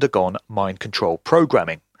has undergone mind control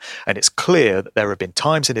programming. And it's clear that there have been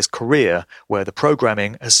times in his career where the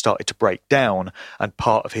programming has started to break down and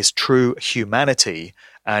part of his true humanity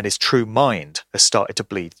and his true mind has started to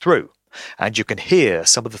bleed through. And you can hear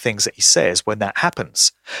some of the things that he says when that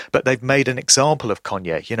happens. But they've made an example of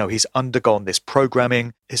Kanye. You know, he's undergone this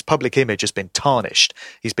programming. His public image has been tarnished.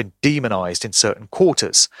 He's been demonized in certain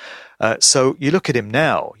quarters. So you look at him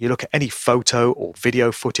now, you look at any photo or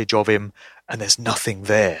video footage of him, and there's nothing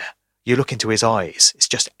there. You look into his eyes, it's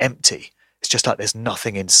just empty. It's just like there's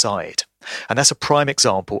nothing inside. And that's a prime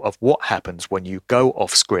example of what happens when you go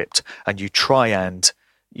off script and you try and,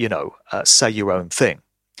 say your own thing.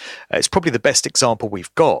 It's probably the best example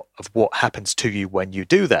we've got of what happens to you when you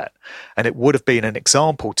do that. And it would have been an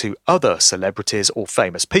example to other celebrities or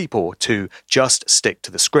famous people to just stick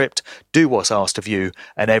to the script, do what's asked of you,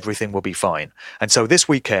 and everything will be fine. And so this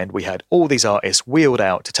weekend, we had all these artists wheeled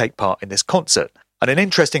out to take part in this concert. And an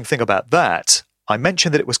interesting thing about that, I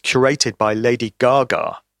mentioned that it was curated by Lady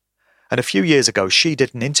Gaga. And a few years ago, she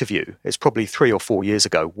did an interview, it's probably 3 or 4 years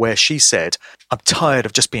ago, where she said, I'm tired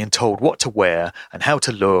of just being told what to wear and how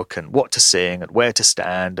to look and what to sing and where to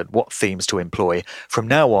stand and what themes to employ. From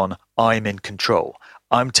now on, I'm in control.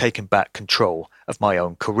 I'm taking back control of my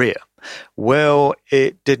own career. Well,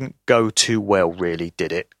 it didn't go too well, really,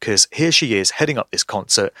 did it? Because here she is heading up this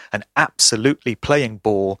concert and absolutely playing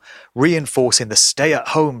ball, reinforcing the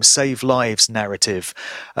stay-at-home, save lives narrative.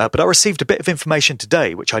 But I received a bit of information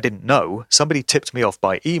today, which I didn't know. Somebody tipped me off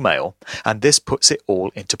by email, and this puts it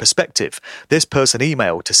all into perspective. This person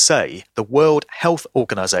emailed to say the World Health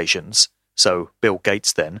Organization's, so Bill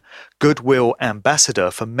Gates then, Goodwill Ambassador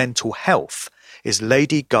for Mental Health is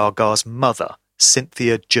Lady Gaga's mother,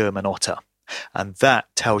 Cynthia Germanotta. And that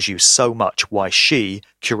tells you so much why she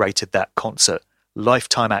curated that concert.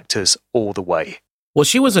 Lifetime actors all the way. Well,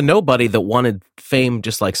 she was a nobody that wanted fame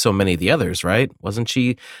just like so many of the others, right? Wasn't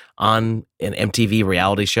she on an MTV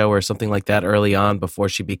reality show or something like that early on before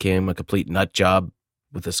she became a complete nut job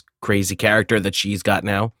with this crazy character that she's got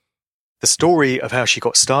now? The story of how she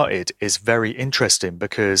got started is very interesting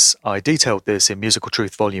because I detailed this in Musical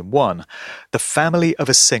Truth Volume 1. The family of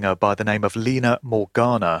a singer by the name of Lena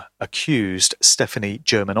Morgana accused Stephanie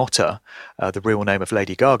Germanotta, the real name of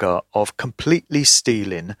Lady Gaga, of completely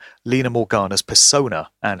stealing Lena Morgana's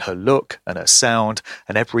persona and her look and her sound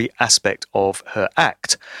and every aspect of her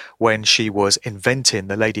act when she was inventing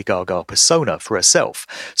the Lady Gaga persona for herself.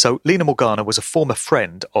 So Lena Morgana was a former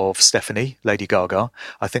friend of Stephanie, Lady Gaga.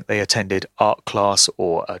 I think they attended art class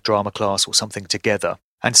or a drama class or something together.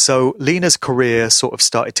 And so Lena's career sort of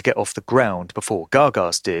started to get off the ground before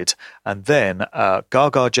Gaga's did, and then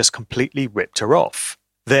Gaga just completely ripped her off.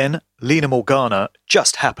 Then Lena Morgana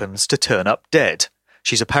just happens to turn up dead.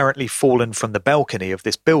 She's apparently fallen from the balcony of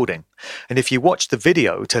this building. And if you watch the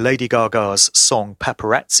video to Lady Gaga's song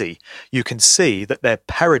Paparazzi, you can see that they're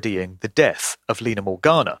parodying the death of Lena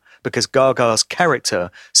Morgana, because Gaga's character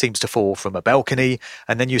seems to fall from a balcony,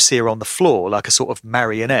 and then you see her on the floor like a sort of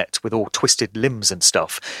marionette with all twisted limbs and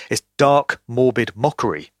stuff. It's dark, morbid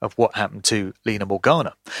mockery of what happened to Lena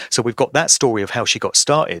Morgana. So we've got that story of how she got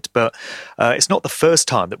started, but it's not the first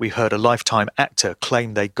time that we heard a Lifetime actor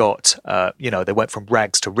claim they got, they went from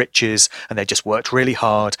rags to riches and they just worked really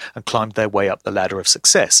hard and climbed their way up the ladder of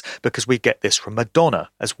success, because we get this from Madonna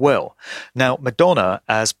as well. Now, Madonna,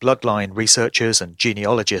 as bloodline researchers and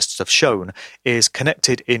genealogists have shown, is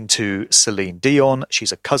connected into Celine Dion.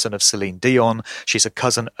 She's a cousin of Celine Dion. She's a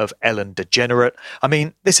cousin of Ellen DeGeneres. I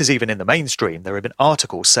mean, this is even in the mainstream. There have been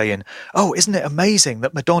articles saying, oh, isn't it amazing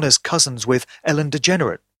that Madonna's cousins with Ellen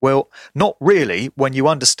DeGeneres? Well, not really when you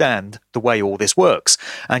understand the way all this works.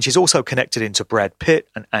 And she's also connected into Brad Pitt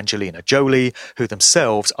and Angelina Jolie, who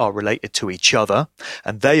themselves are related to each other.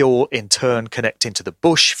 And they all in turn connect into the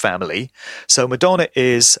Bush family. So Madonna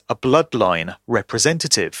is a bloodline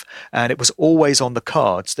representative. And it was always on the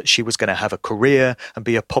cards that she was going to have a career and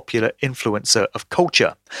be a popular influencer of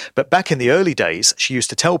culture. But back in the early days, she used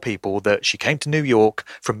to tell people that she came to New York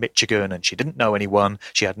from Michigan and she didn't know anyone.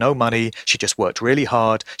 She had no money. She just worked really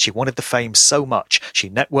hard. She wanted the fame so much. She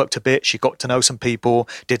networked a bit. She got to know some people,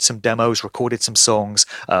 did some demos, recorded some songs,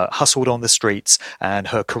 hustled on the streets, and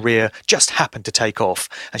her career just happened to take off.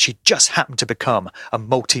 And she just happened to become a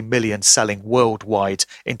multi-million selling worldwide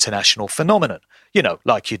international phenomenon,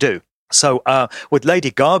 like you do. So with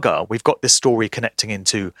Lady Gaga, we've got this story connecting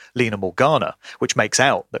into Lena Morgana, which makes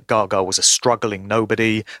out that Gaga was a struggling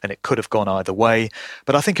nobody and it could have gone either way.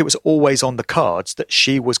 But I think it was always on the cards that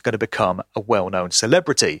she was going to become a well-known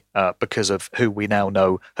celebrity because of who we now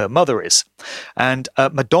know her mother is. And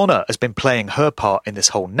Madonna has been playing her part in this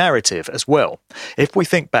whole narrative as well. If we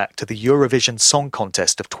think back to the Eurovision Song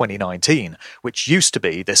Contest of 2019, which used to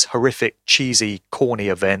be this horrific, cheesy, corny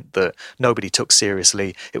event that nobody took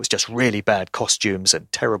seriously, it was just really bad costumes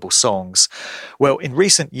and terrible songs. Well, in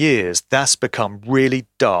recent years, that's become really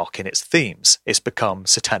dark in its themes. It's become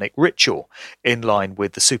satanic ritual, in line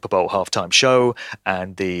with the Super Bowl halftime show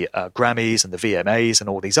and the Grammys and the VMAs and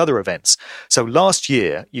all these other events. So last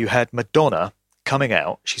year, you had Madonna coming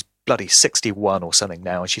out. She's bloody 61 or something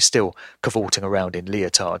now, and she's still cavorting around in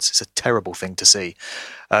leotards. It's a terrible thing to see.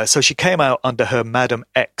 So she came out under her Madam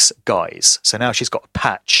X guise. So now she's got a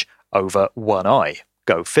patch over one eye.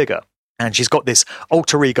 Go figure. And she's got this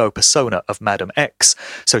alter ego persona of Madam X.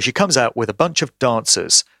 So she comes out with a bunch of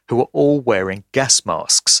dancers who are all wearing gas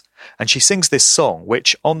masks. And she sings this song,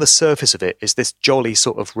 which on the surface of it is this jolly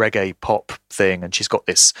sort of reggae pop thing. And she's got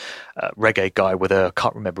this reggae guy with her,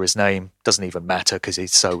 can't remember his name, doesn't even matter because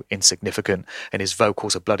he's so insignificant and his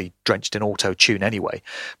vocals are bloody drenched in auto-tune anyway.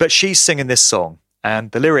 But she's singing this song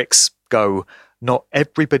and the lyrics go, not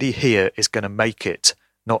everybody here is going to make it.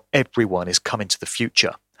 Not everyone is coming to the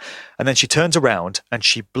future. And then she turns around and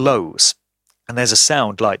she blows. And there's a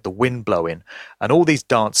sound like the wind blowing. And all these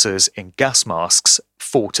dancers in gas masks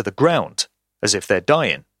fall to the ground as if they're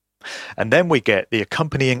dying. And then we get the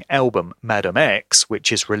accompanying album, Madam X,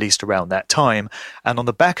 which is released around that time. And on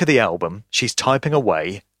the back of the album, she's typing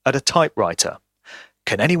away at a typewriter.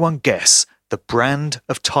 Can anyone guess the brand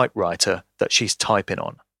of typewriter that she's typing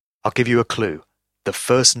on? I'll give you a clue. The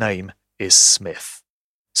first name is Smith.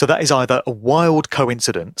 So that is either a wild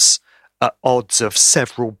coincidence at odds of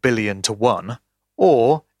several billion to one,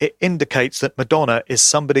 or it indicates that Madonna is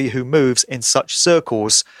somebody who moves in such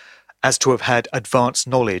circles as to have had advanced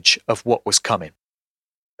knowledge of what was coming.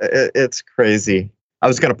 It's crazy. I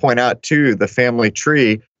was going to point out, too, the family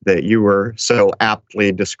tree that you were so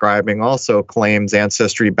aptly describing also claims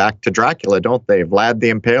ancestry back to Dracula, don't they? Vlad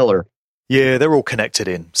the Impaler. Yeah, they're all connected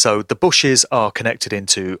in. So the Bushes are connected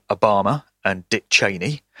into Obama and Dick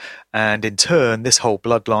Cheney. And in turn, this whole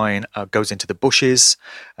bloodline goes into the Bushes.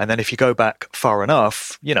 And then if you go back far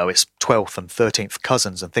enough, it's 12th and 13th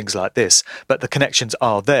cousins and things like this. But the connections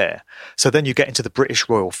are there. So then you get into the British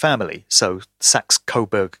royal family. So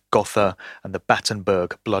Saxe-Coburg-Gotha and the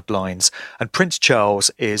Battenberg bloodlines. And Prince Charles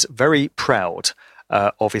is very proud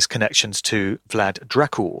of his connections to Vlad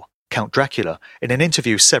Dracul, Count Dracula. In an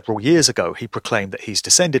interview several years ago, he proclaimed that he's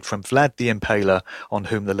descended from Vlad the Impaler, on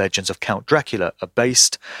whom the legends of Count Dracula are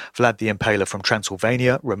based. Vlad the Impaler from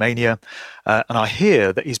Transylvania, Romania. And I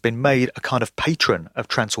hear that he's been made a kind of patron of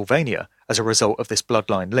Transylvania as a result of this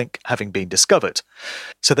bloodline link having been discovered.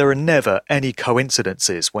 So there are never any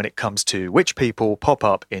coincidences when it comes to which people pop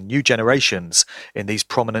up in new generations in these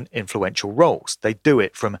prominent influential roles. They do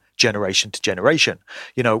it from generation to generation.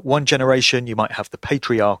 You know, one generation, you might have the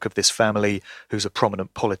patriarch of this family who's a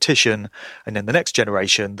prominent politician, and in the next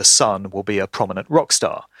generation, the son will be a prominent rock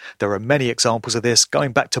star. There are many examples of this,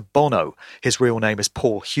 going back to Bono. His real name is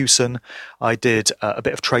Paul Hewson. I did a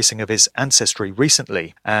bit of tracing of his ancestry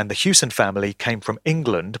recently, and the Hewson family came from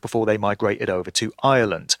England before they migrated over to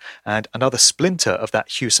Ireland. And another splinter of that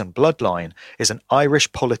Hewson bloodline is an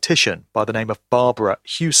Irish politician by the name of Barbara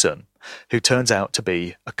Hewson, who turns out to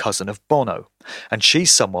be a cousin of Bono. And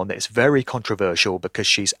she's someone that is very controversial because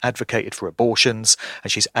she's advocated for abortions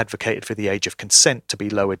and she's advocated for the age of consent to be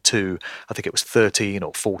lowered to, I think it was 13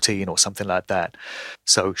 or 14 or something like that.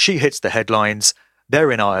 So she hits the headlines.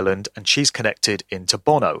 They're in Ireland and she's connected into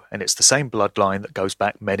Bono, and it's the same bloodline that goes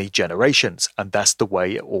back many generations, and that's the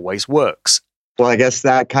way it always works. Well, I guess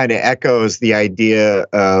that kind of echoes the idea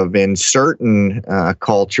of in certain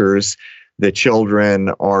cultures, the children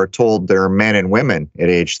are told they're men and women at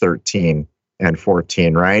age 13 and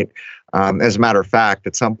 14, right? As a matter of fact,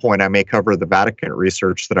 at some point I may cover the Vatican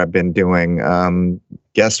research that I've been doing.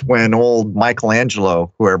 Guess when old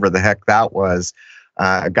Michelangelo, whoever the heck that was,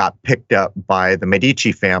 got picked up by the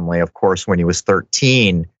Medici family, of course, when he was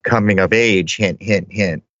 13, coming of age, hint, hint,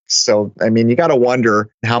 hint. So, I mean, you got to wonder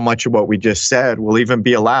how much of what we just said will even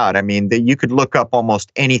be allowed. I mean, you could look up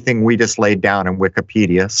almost anything we just laid down in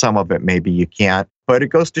Wikipedia. Some of it maybe you can't, but it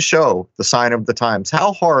goes to show the sign of the times.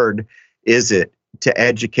 How hard is it to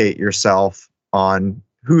educate yourself on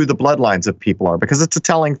who the bloodlines of people are? Because it's a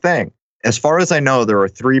telling thing. As far as I know, there are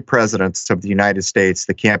 3 presidents of the United States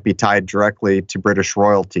that can't be tied directly to British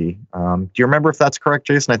royalty. Do you remember if that's correct,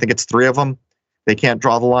 Jason? I think it's 3 of them they can't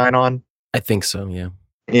draw the line on. I think so, yeah.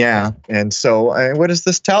 Yeah. And so what does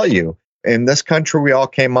this tell you? In this country, we all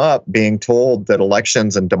came up being told that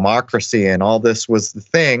elections and democracy and all this was the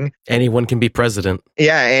thing. Anyone can be president.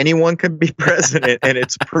 Yeah, anyone can be president, and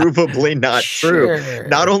it's provably not true. Sure.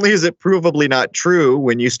 Not only is it provably not true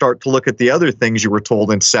when you start to look at the other things you were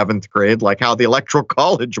told in 7th grade, like how the Electoral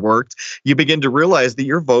College worked, you begin to realize that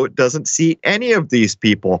your vote doesn't seat any of these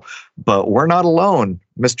people. But we're not alone.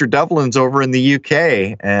 Mr. Devlin's over in the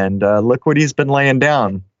UK, and look what he's been laying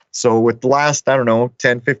down. So with the last,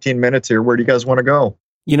 10, 15 minutes here, where do you guys want to go?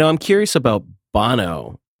 You know, I'm curious about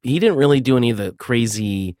Bono. He didn't really do any of the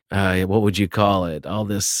crazy, what would you call it? All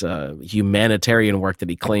this humanitarian work that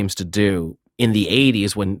he claims to do in the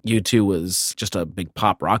 80s when U2 was just a big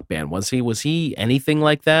pop rock band. Was he anything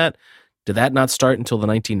like that? Did that not start until the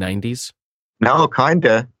 1990s? No, kind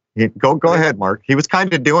of. Go ahead, Mark. He was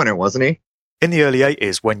kind of doing it, wasn't he? In the early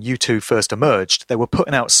 80s, when U2 first emerged, they were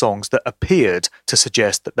putting out songs that appeared to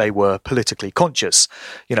suggest that they were politically conscious.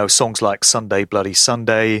 You know, songs like Sunday Bloody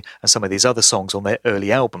Sunday and some of these other songs on their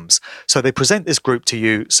early albums. So they present this group to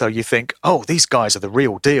you so you think, oh, these guys are the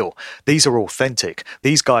real deal. These are authentic.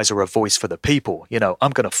 These guys are a voice for the people. You know,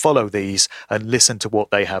 I'm going to follow these and listen to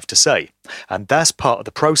what they have to say. And that's part of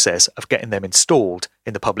the process of getting them installed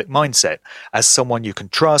in the public mindset as someone you can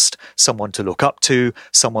trust, someone to look up to,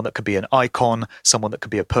 someone that could be an icon, someone that could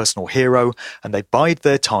be a personal hero, and they bide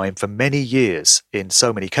their time for many years in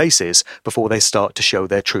so many cases before they start to show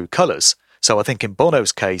their true colours. So I think in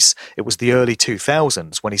Bono's case, it was the early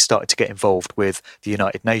 2000s when he started to get involved with the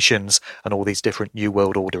United Nations and all these different New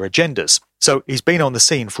World Order agendas. So he's been on the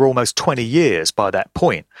scene for almost 20 years by that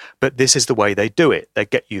point, but this is the way they do it. They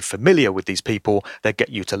get you familiar with these people, they get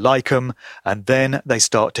you to like them, and then they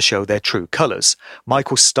start to show their true colours.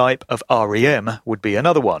 Michael Stipe of R.E.M. would be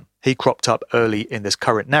another one. He cropped up early in this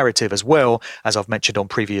current narrative as well, as I've mentioned on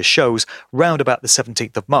previous shows, round about the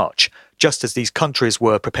 17th of March. Just as these countries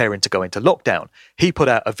were preparing to go into lockdown, he put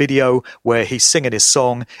out a video where he's singing his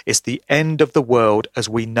song, "It's the end of the world as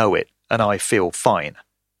we know it, and I feel fine."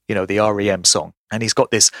 You know, the R.E.M. song. And he's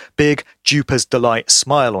got this big Duper's Delight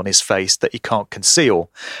smile on his face that he can't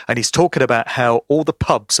conceal. And he's talking about how all the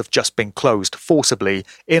pubs have just been closed forcibly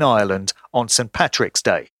in Ireland on St. Patrick's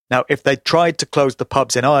Day. Now, if they tried to close the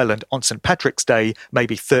pubs in Ireland on St. Patrick's Day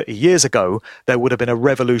maybe 30 years ago, there would have been a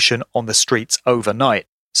revolution on the streets overnight.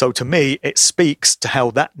 So to me, it speaks to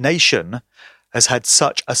how that nation has had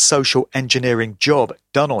such a social engineering job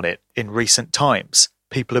done on it in recent times.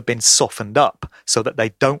 People have been softened up so that they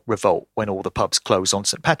don't revolt when all the pubs close on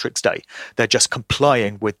St. Patrick's Day. They're just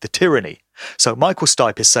complying with the tyranny. So Michael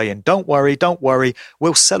Stipe is saying, don't worry,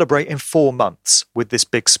 we'll celebrate in 4 months, with this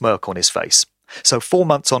big smirk on his face. So 4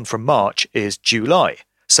 months on from March is July.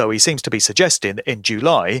 So he seems to be suggesting that in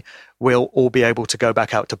July, we'll all be able to go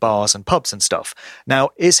back out to bars and pubs and stuff. Now,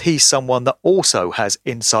 is he someone that also has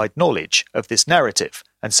inside knowledge of this narrative?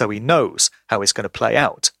 And so he knows how it's going to play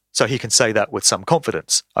out? So he can say that with some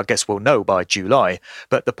confidence. I guess we'll know by July.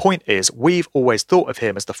 But the point is, we've always thought of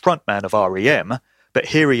him as the frontman of REM, but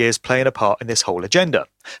here he is playing a part in this whole agenda.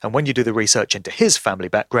 And when you do the research into his family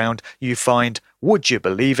background, you find, would you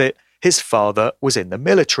believe it, his father was in the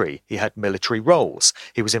military. He had military roles.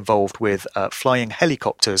 He was involved with flying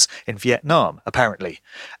helicopters in Vietnam, apparently.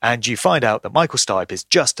 And you find out that Michael Stipe is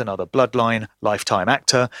just another Bloodline Lifetime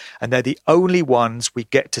actor, and they're the only ones we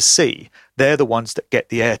get to see. They're the ones that get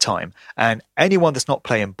the airtime. And anyone that's not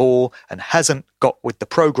playing ball and hasn't got with the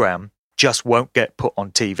program just won't get put on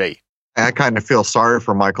TV. I kind of feel sorry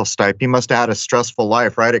for Michael Stipe. He must have had a stressful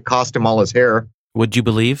life, right? It cost him all his hair. Would you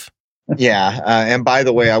believe? Yeah. And by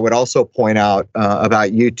the way, I would also point out about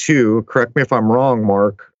U2, correct me if I'm wrong,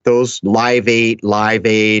 Mark, those Live Aid,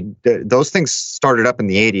 those things started up in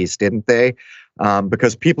the 80s, didn't they?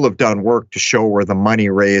 Because people have done work to show where the money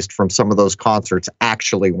raised from some of those concerts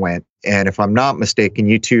actually went. And if I'm not mistaken,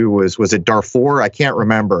 U2 was it Darfur? I can't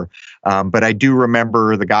remember. But I do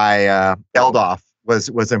remember the guy, Eldof,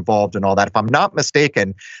 was involved in all that. If I'm not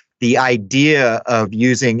mistaken, the idea of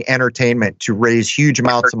using entertainment to raise huge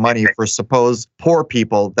amounts of money for supposed poor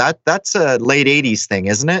people, that's a late 80s thing,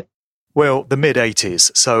 isn't it? Well, the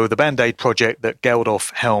mid-80s. So the Band-Aid project that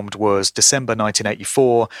Geldof helmed was December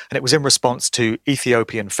 1984, and it was in response to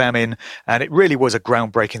Ethiopian famine, and it really was a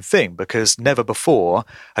groundbreaking thing because never before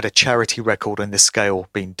had a charity record on this scale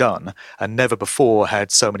been done, and never before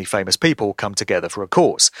had so many famous people come together for a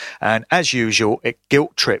cause. And as usual, it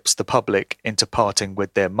guilt-trips the public into parting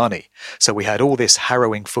with their money. So we had all this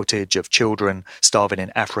harrowing footage of children starving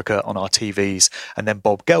in Africa on our TVs, and then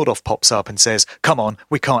Bob Geldof pops up and says, "Come on,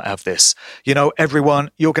 we can't have this. You know, everyone,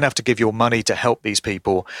 you're going to have to give your money to help these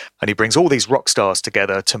people." And he brings all these rock stars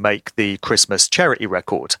together to make the Christmas charity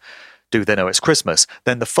record. Do They Know It's Christmas?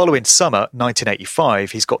 Then the following summer,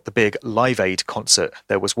 1985, he's got the big Live Aid concert.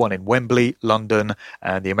 There was one in Wembley, London,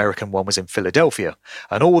 and the American one was in Philadelphia.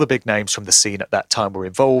 And all the big names from the scene at that time were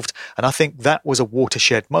involved. And I think that was a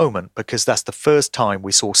watershed moment because that's the first time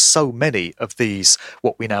we saw so many of these,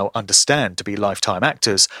 what we now understand to be lifetime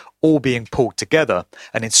actors, all being pulled together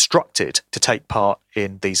and instructed to take part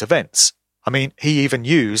in these events. I mean, he even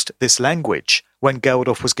used this language. When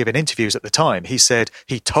Geldof was giving interviews at the time, he said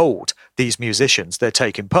he told these musicians they're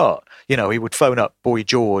taking part. You know, he would phone up Boy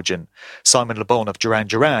George and Simon Le Bon of Duran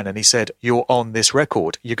Duran, and he said, "You're on this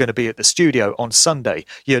record. You're going to be at the studio on Sunday.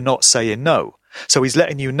 You're not saying no." So he's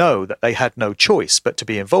letting you know that they had no choice but to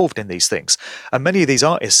be involved in these things. And many of these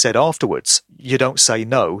artists said afterwards, "You don't say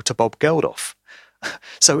no to Bob Geldof."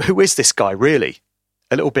 So who is this guy really?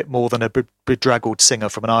 A little bit more than a bedraggled singer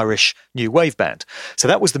from an Irish new wave band. So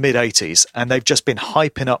that was the mid-80s, and they've just been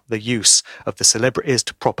hyping up the use of the celebrities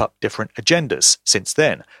to prop up different agendas since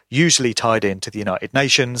then, usually tied into the United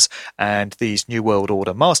Nations and these New World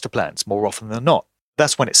Order master plans more often than not.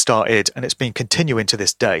 That's when it started, and it's been continuing to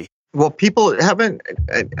this day. Well, people haven't,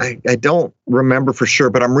 I don't remember for sure,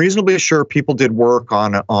 but I'm reasonably sure people did work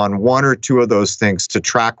on one or two of those things to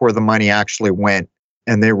track where the money actually went.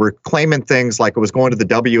 And they were claiming things like it was going to the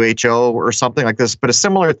WHO or something like this. But a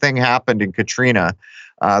similar thing happened in Katrina.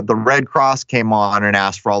 The Red Cross came on and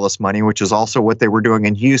asked for all this money, which is also what they were doing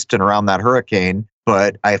in Houston around that hurricane.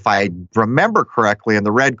 But if I remember correctly, in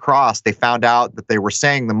the Red Cross, they found out that they were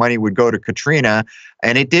saying the money would go to Katrina,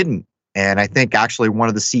 and it didn't. And I think actually one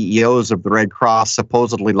of the CEOs of the Red Cross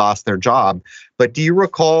supposedly lost their job. But do you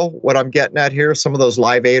recall what I'm getting at here? Some of those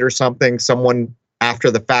Live Aid or something, someone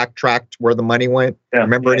after the fact tracked where the money went? Yeah.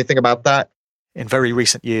 Remember anything about that? In very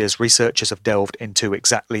recent years, researchers have delved into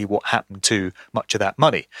exactly what happened to much of that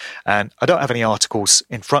money. And I don't have any articles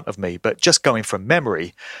in front of me, but just going from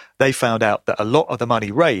memory, they found out that a lot of the money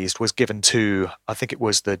raised was given to, I think it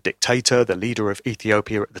was the dictator, the leader of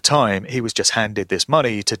Ethiopia at the time. He was just handed this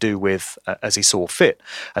money to do with as he saw fit.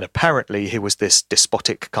 And apparently he was this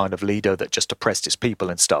despotic kind of leader that just oppressed his people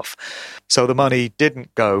and stuff. So the money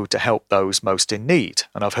didn't go to help those most in need.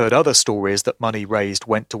 And I've heard other stories that money raised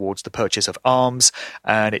went towards the purchase of arms,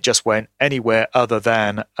 and it just went anywhere other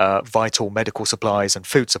than vital medical supplies and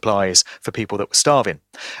food supplies for people that were starving.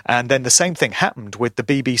 And then the same thing happened with the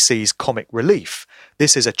BBC's Comic Relief.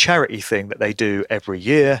 This is a charity thing that they do every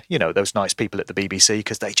year. You know, those nice people at the BBC,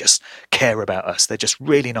 because they just care about us. They're just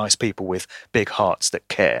really nice people with big hearts that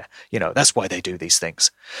care. You know, that's why they do these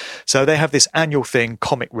things. So they have this annual thing,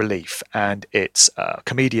 Comic Relief, and it's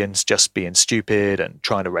comedians just being stupid and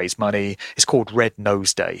trying to raise money. It's called Red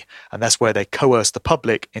Nose Day, and that's where they coerce the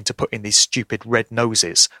public into putting these stupid red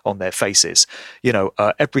noses on their faces. You know,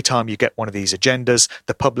 every time you get one of these agendas,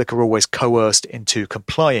 the public are always coerced into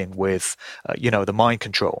complying in with, the mind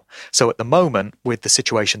control. So at the moment, with the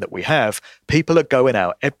situation that we have, people are going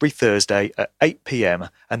out every Thursday at 8 p.m.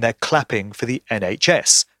 and they're clapping for the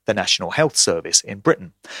NHS, the National Health Service in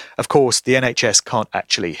Britain. Of course, the NHS can't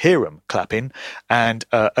actually hear them clapping. And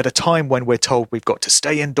at a time when we're told we've got to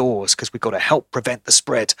stay indoors because we've got to help prevent the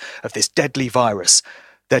spread of this deadly virus,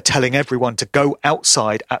 they're telling everyone to go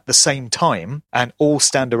outside at the same time and all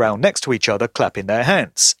stand around next to each other clapping their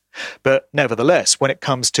hands. But nevertheless, when it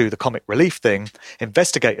comes to the comic relief thing,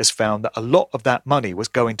 investigators found that a lot of that money was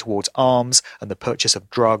going towards arms and the purchase of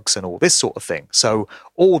drugs and all this sort of thing. So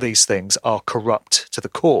all these things are corrupt to the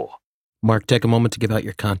core. Mark, take a moment to give out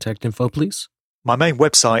your contact info, please. My main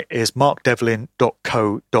website is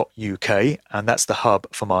markdevlin.co.uk, and that's the hub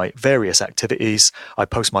for my various activities. I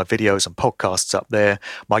post my videos and podcasts up there.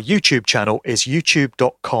 My YouTube channel is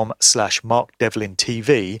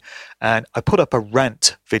youtube.com/markdevlintv, and I put up a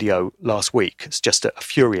rant video last week. It's just a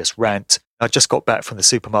furious rant. I just got back from the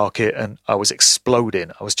supermarket and I was exploding.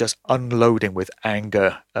 I was just unloading with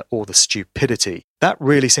anger at all the stupidity. That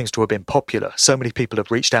really seems to have been popular. So many people have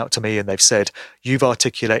reached out to me and they've said, you've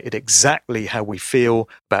articulated exactly how we feel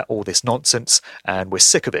about all this nonsense and we're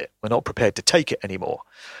sick of it. We're not prepared to take it anymore.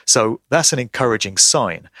 So that's an encouraging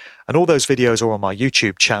sign. And all those videos are on my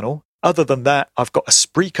YouTube channel. Other than that, I've got a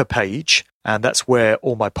Spreaker page, and that's where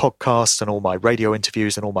all my podcasts and all my radio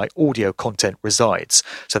interviews and all my audio content resides.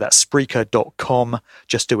 So that's Spreaker.com.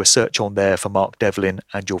 Just do a search on there for Mark Devlin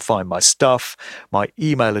and you'll find my stuff. My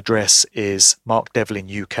email address is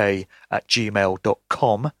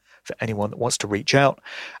markdevlinuk@gmail.com for anyone that wants to reach out.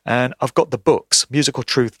 And I've got the books, Musical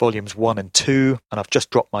Truth Volumes 1 and 2, and I've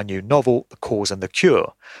just dropped my new novel, The Cause and the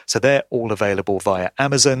Cure. So they're all available via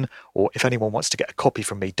Amazon, or if anyone wants to get a copy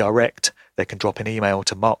from me direct, they can drop an email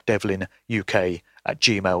to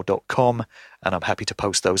markdevlinuk@gmail.com, and I'm happy to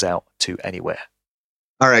post those out to anywhere.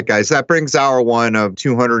 All right, guys, that brings hour one of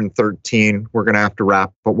 213. We're going to have to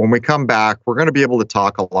wrap. But when we come back, we're going to be able to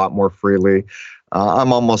talk a lot more freely.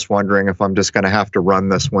 I'm almost wondering if I'm just going to have to run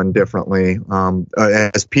this one differently.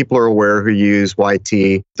 As people are aware who use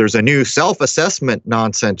YT, there's a new self-assessment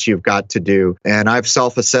nonsense you've got to do. And I've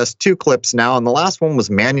self-assessed 2 clips now, and the last one was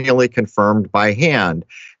manually confirmed by hand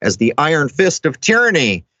as the iron fist of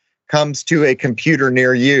tyranny comes to a computer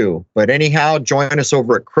near you. But anyhow, join us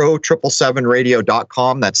over at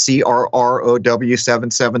crow777radio.com. That's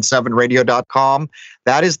CRROW777radio.com.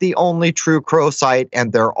 That is the only true Crow site,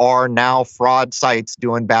 and there are now fraud sites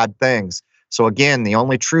doing bad things. So again, the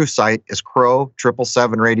only true site is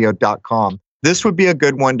crow777radio.com. This would be a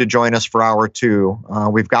good one to join us for hour 2.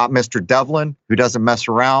 We've got Mr. Devlin, who doesn't mess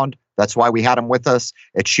around. That's why we had him with us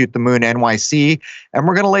at Shoot the Moon NYC. And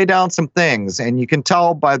we're going to lay down some things. And you can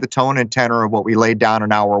tell by the tone and tenor of what we laid down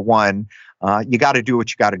in hour 1, you got to do what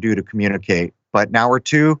you got to do to communicate. But in hour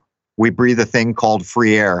 2, we breathe a thing called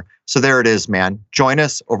free air. So there it is, man. Join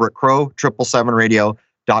us over at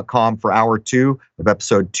crow777radio.com for hour 2 of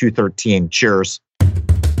episode 213. Cheers.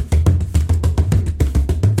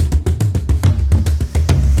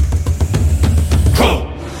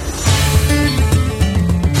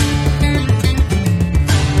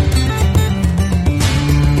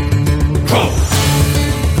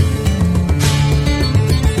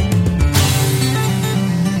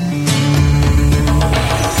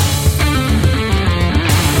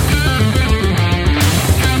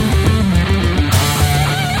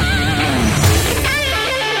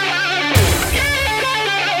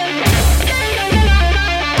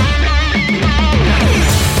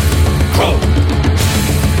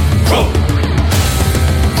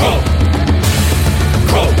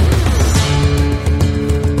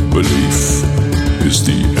 Belief is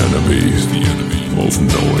the enemy of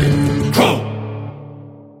knowing.